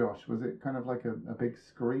like, Josh? Was it kind of like a big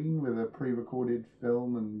screen with a pre-recorded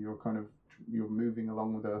film, and you're moving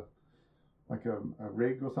along with a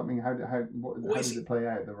rig or something? How did it play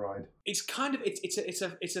out, the ride? It's kind of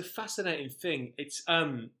it's a fascinating thing. It's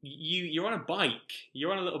you're on a bike.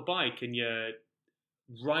 You're on a little bike and you're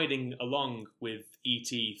riding along with ET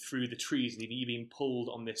through the trees, and you're being pulled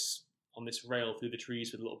on this rail through the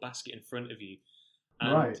trees with a little basket in front of you.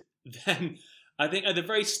 And Right. then I think at the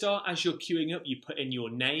very start, as you're queuing up, you put in your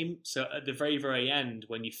name. So at the very, very end,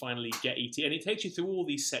 when you finally get ET, and it takes you through all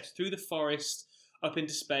these sets, through the forest, up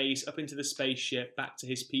into space, up into the spaceship, back to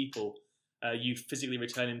his people. You physically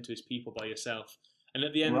return him to his people by yourself. And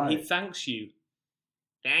at the end, he Right. thanks you.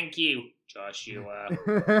 Thank you, Joshua.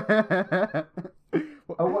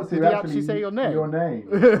 Oh, what's Did it he actually say your name? Your name.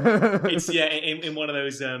 It's in one of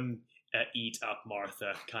those eat up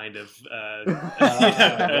Martha kind of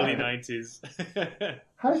early 90s.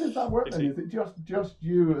 How does that work Is then? it- Is it just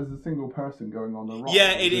you as a single person going on the ride?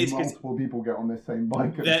 Yeah, Or it do is, 'cause multiple people get on this same bike.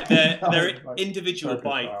 at the they're same time? they're Like individual circus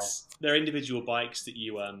bikes. They're individual bikes that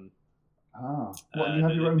you Ah, what, you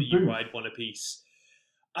have your own that you booth? ride one apiece.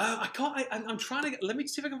 I can't. I'm trying to get. Let me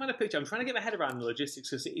see if I can find a picture. I'm trying to get my head around the logistics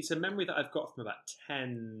because it's a memory that I've got from about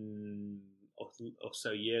 10 or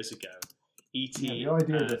so years ago. ET. Yeah,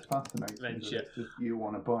 the idea just fascinates me. that Adventure. It's just you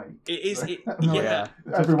on a bike. It is. It, Like, yeah.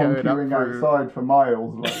 Just Everyone going up queuing through- outside for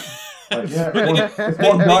miles. Like yeah, it's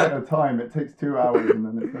one night at a time. It takes 2 hours, and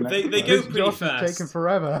then it's the next. They day. go This pretty Josh fast. is taking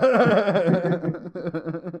forever.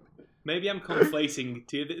 Maybe I'm conflating.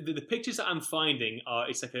 The pictures that I'm finding are.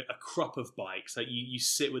 It's like a crop of bikes. Like you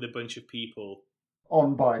sit with a bunch of people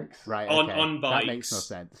on bikes. Right. On- okay. on That makes no bikes.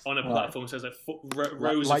 sense. on a Right. platform. So there's like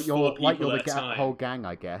rows like of four people you're at a time. whole gang,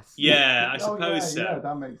 I guess. Yeah, I Oh, suppose yeah, so. Yeah,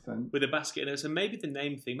 that makes sense. With a basket in it. So maybe the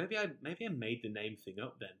name thing. Maybe I made the name thing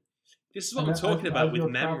up then. This is what And I'm talking as about with you're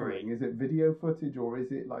memory. traveling, is it video footage or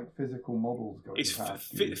is it like physical models going It's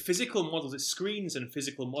past you? physical models. It's screens and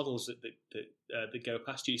physical models that go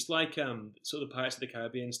past you. It's like sort of the Pirates of the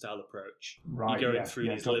Caribbean style approach. Right, You're going yeah, through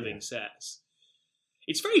yeah, these got living you. sets.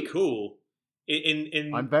 It's very cool.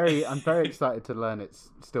 In I'm very excited to learn it's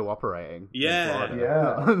still operating. in Yeah.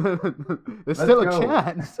 Florida. There's Let's still go. a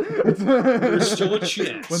chance. There's still a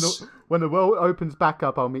chance. When the world opens back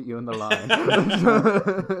up, I'll meet you in the line.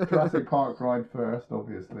 Jurassic Park ride first,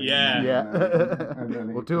 obviously. Yeah. Yeah. And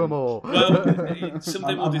then We'll it- do them all. Well, something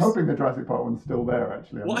I'm, we'll I'm just. hoping the Jurassic Park one's still there,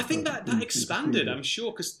 actually. I'm Well, I not think sure that if it's expanded. been I'm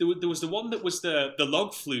sure because there was the one that was the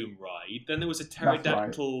log flume ride. Then there was a right.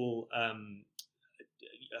 pterodactyl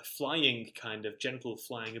a flying kind of gentle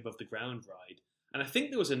flying above the ground ride, and I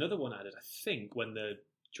think there was another one added. I think when the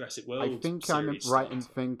Jurassic World. I think I'm series right in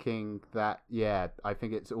started. thinking that, I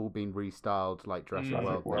think it's all been restyled like Jurassic Jurassic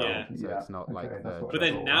World. World, now, so yeah. it's not Okay, like that's the. what But I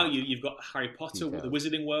then thought. now you've got Harry Potter. Details. The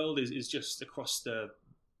Wizarding World is just across the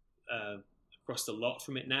lot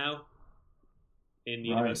from it now. In Right.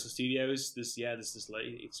 Universal Studios, there's like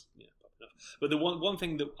it's But the one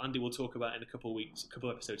thing that Andy will talk about in a couple of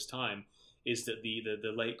episodes time is that the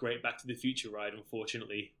late great Back to the Future ride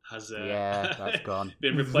unfortunately has that's gone.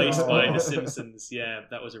 been replaced by The Simpsons. Yeah,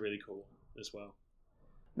 that was a really cool as well.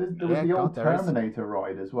 There was the old Terminator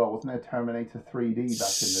ride as well, wasn't there? Terminator 3D back in the day.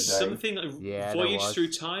 Something like Voyage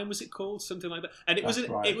Through Time, was it called? Something like that. And it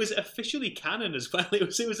was officially canon as well. It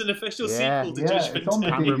was an official sequel to Judgment Day. It's on the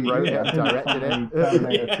DVD. Directed it.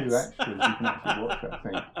 Terminator 2 extras. You can actually watch it, I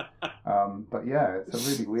think. But yeah, it's a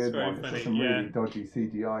really weird one. It's got some really dodgy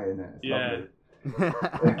CGI in it. It's lovely.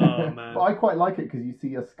 Oh man! But I quite like it because you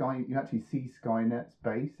actually see Skynet's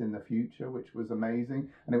base in the future, which was amazing,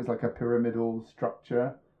 and it was like a pyramidal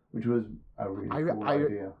structure, which was a really cool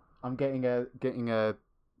idea. I'm getting a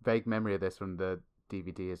vague memory of this from the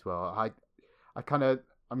DVD as well.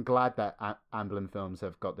 I'm glad that Amblin Films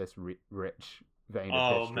have got this rich vein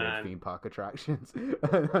of history of theme park attractions.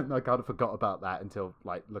 I kind of forgot about that until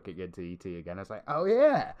like looking into ET again. I was like, oh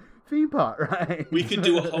yeah, theme park rides. We could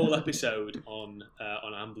do a whole episode on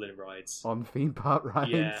Amblin rides. On theme park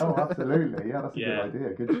rides. Yeah. Oh, absolutely. Yeah, that's a good idea.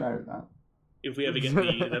 Good shout, that. If we ever get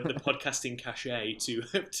the podcasting cachet to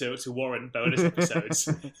warrant bonus episodes,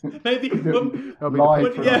 maybe when we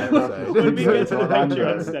get to the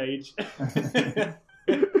Patreon stage.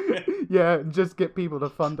 Yeah, just get people to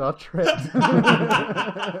fund our trip.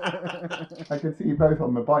 I can see you both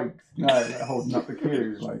on the bikes now, holding up the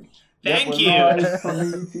queue, like. Thank you. Live from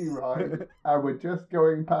the ET ride, and we're just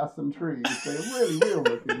going past some trees. They're really real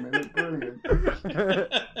looking. They look brilliant.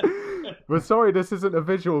 We're sorry, this isn't a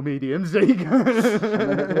visual medium, Zeke. And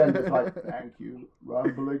then at the end, it's like, thank you,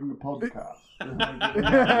 Rambling the podcast.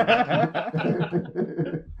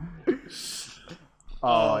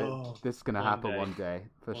 This is gonna happen one day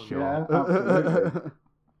for sure. Yeah, absolutely.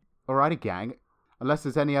 Alrighty, gang. Unless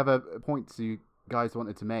there's any other points you guys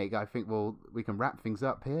wanted to make, I think we can wrap things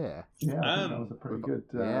up here. Yeah, I think that was a pretty good,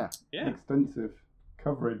 extensive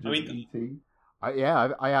coverage of ET.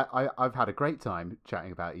 I've had a great time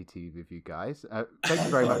chatting about ET with you guys. Thank you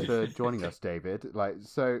very much for joining us, David.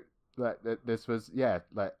 This was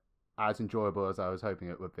as enjoyable as I was hoping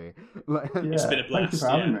it would be. It's been a blast. Thank you for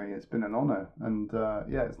having me. It's been an honour, and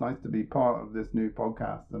it's nice to be part of this new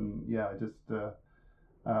podcast. And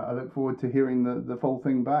I look forward to hearing the full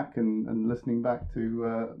thing back and listening back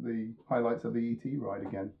to the highlights of the ET ride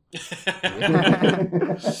again.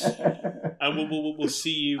 And we'll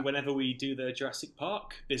see you whenever we do the Jurassic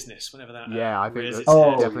Park business, whenever that. I think rears its we'll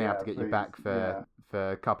head. definitely have to get you back for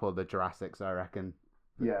a couple of the Jurassics, I reckon.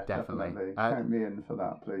 Yeah, definitely. Count me in for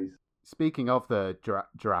that, please. Speaking of the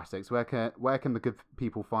Jurassics, where can the good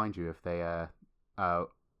people find you if they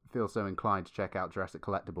feel so inclined to check out Jurassic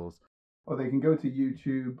Collectibles? Or they can go to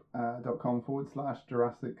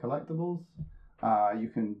youtube.com/Jurassic Collectibles. You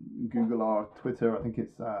can Google our Twitter. I think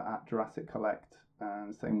it's at Jurassic Collect.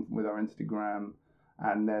 And same with our Instagram.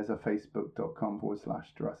 And there's a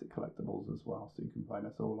facebook.com/Jurassic Collectibles as well. So you can find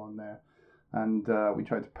us all on there. And we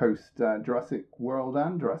try to post Jurassic World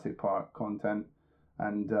and Jurassic Park content.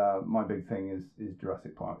 And my big thing is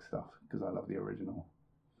Jurassic Park stuff because I love the original.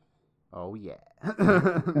 Oh, yeah.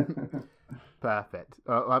 Perfect.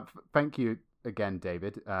 Thank you again,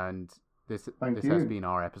 David. And this has been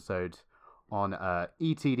our episode on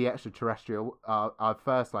E.T. the Extraterrestrial. Our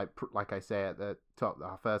first, like I say at the top,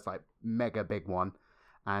 our first mega big one.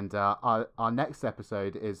 And our next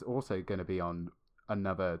episode is also going to be on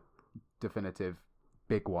another definitive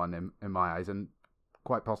big one in my eyes, and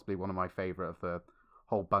quite possibly one of my favourite of the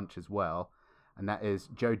whole bunch as well. And that is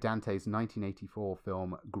Joe Dante's 1984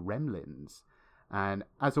 film Gremlins. And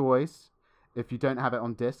as always, if you don't have it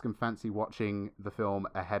on disc and fancy watching the film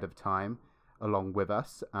ahead of time along with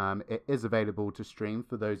us, it is available to stream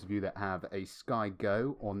for those of you that have a Sky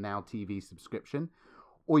Go or Now TV subscription,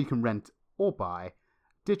 or you can rent or buy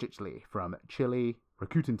digitally from Chili,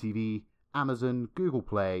 Rakuten TV, Amazon, Google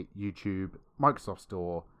Play, YouTube, Microsoft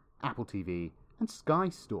Store, Apple TV, and Sky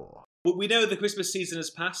Store. Well, we know the Christmas season has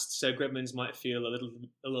passed, so Gremlins might feel a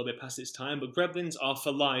little bit past its time, but Gremlins are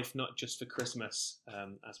for life, not just for Christmas,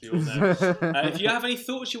 as we all know. If you have any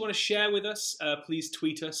thoughts you want to share with us, please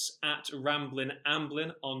tweet us at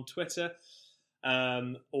RamblinAmblin on Twitter,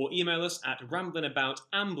 or email us at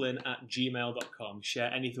ramblinaboutamblin@gmail.com.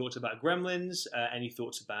 Share any thoughts about Gremlins, any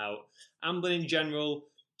thoughts about Amblin in general.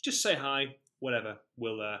 Just say hi, whatever.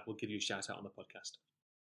 We'll give you a shout out on the podcast.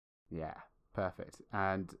 Yeah, perfect.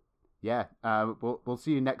 And we'll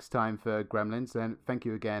see you next time for Gremlins. And thank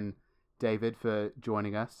you again, David, for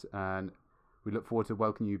joining us. And we look forward to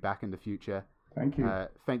welcoming you back in the future. Thank you.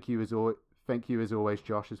 Thank you as always,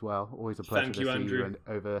 Josh, as well. Always a pleasure to see Andrew.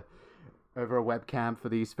 you over a webcam for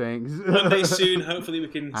these things. One day soon, hopefully we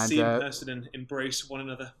can And, see in person and embrace one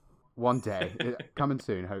another. One day. Coming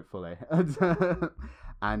soon, hopefully.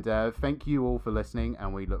 And thank you all for listening,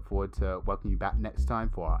 and we look forward to welcoming you back next time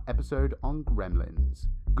for our episode on Gremlins.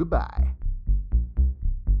 Goodbye.